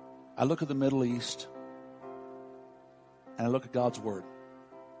 I look at the Middle East and I look at God's Word.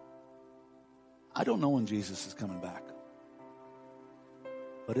 I don't know when Jesus is coming back,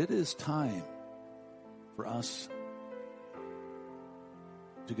 but it is time for us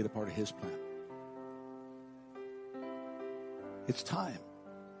to get a part of His plan. It's time.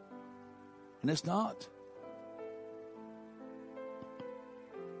 And it's not.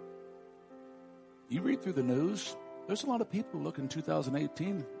 You read through the news, there's a lot of people who look in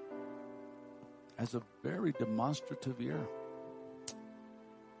 2018 as a very demonstrative year.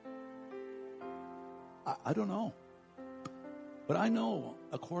 I don't know. But I know,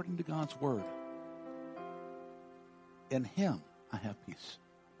 according to God's Word, in Him I have peace.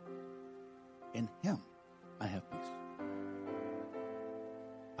 In Him I have peace.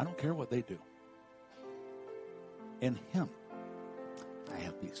 I don't care what they do. In Him I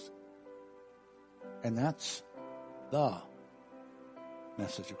have peace. And that's the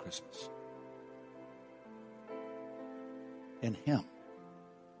message of Christmas. In Him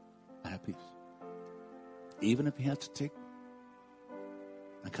I have peace. Even if He has to take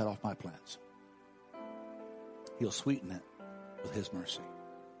and cut off my plans, He'll sweeten it with His mercy,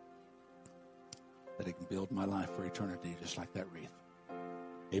 that He can build my life for eternity just like that wreath.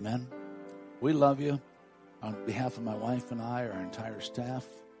 Amen. We love you. On behalf of my wife and I, our entire staff,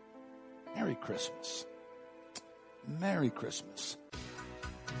 Merry Christmas. Merry Christmas.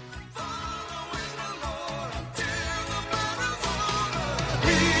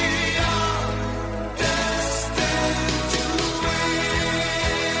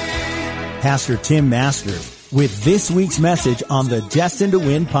 Pastor Tim Masters with this week's message on the Destined to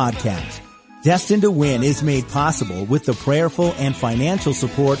Win podcast. Destined to Win is made possible with the prayerful and financial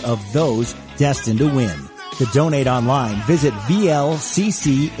support of those destined to win. To donate online, visit vlccaz.org.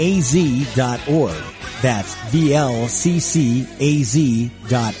 That's vlccaz.org.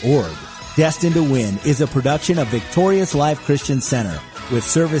 Destined to Win is a production of Victorious Life Christian Center, with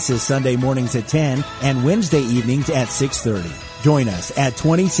services Sunday mornings at 10 and Wednesday evenings at 6:30. Join us at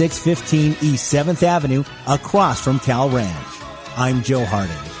 2615 East 7th Avenue, across from Cal Ranch. I'm Joe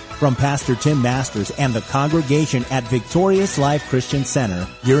Harding. From Pastor Tim Masters and the congregation at Victorious Life Christian Center,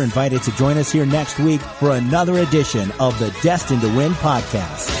 you're invited to join us here next week for another edition of the Destined to Win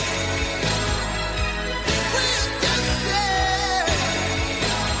podcast.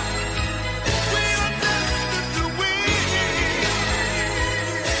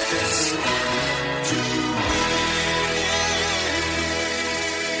 To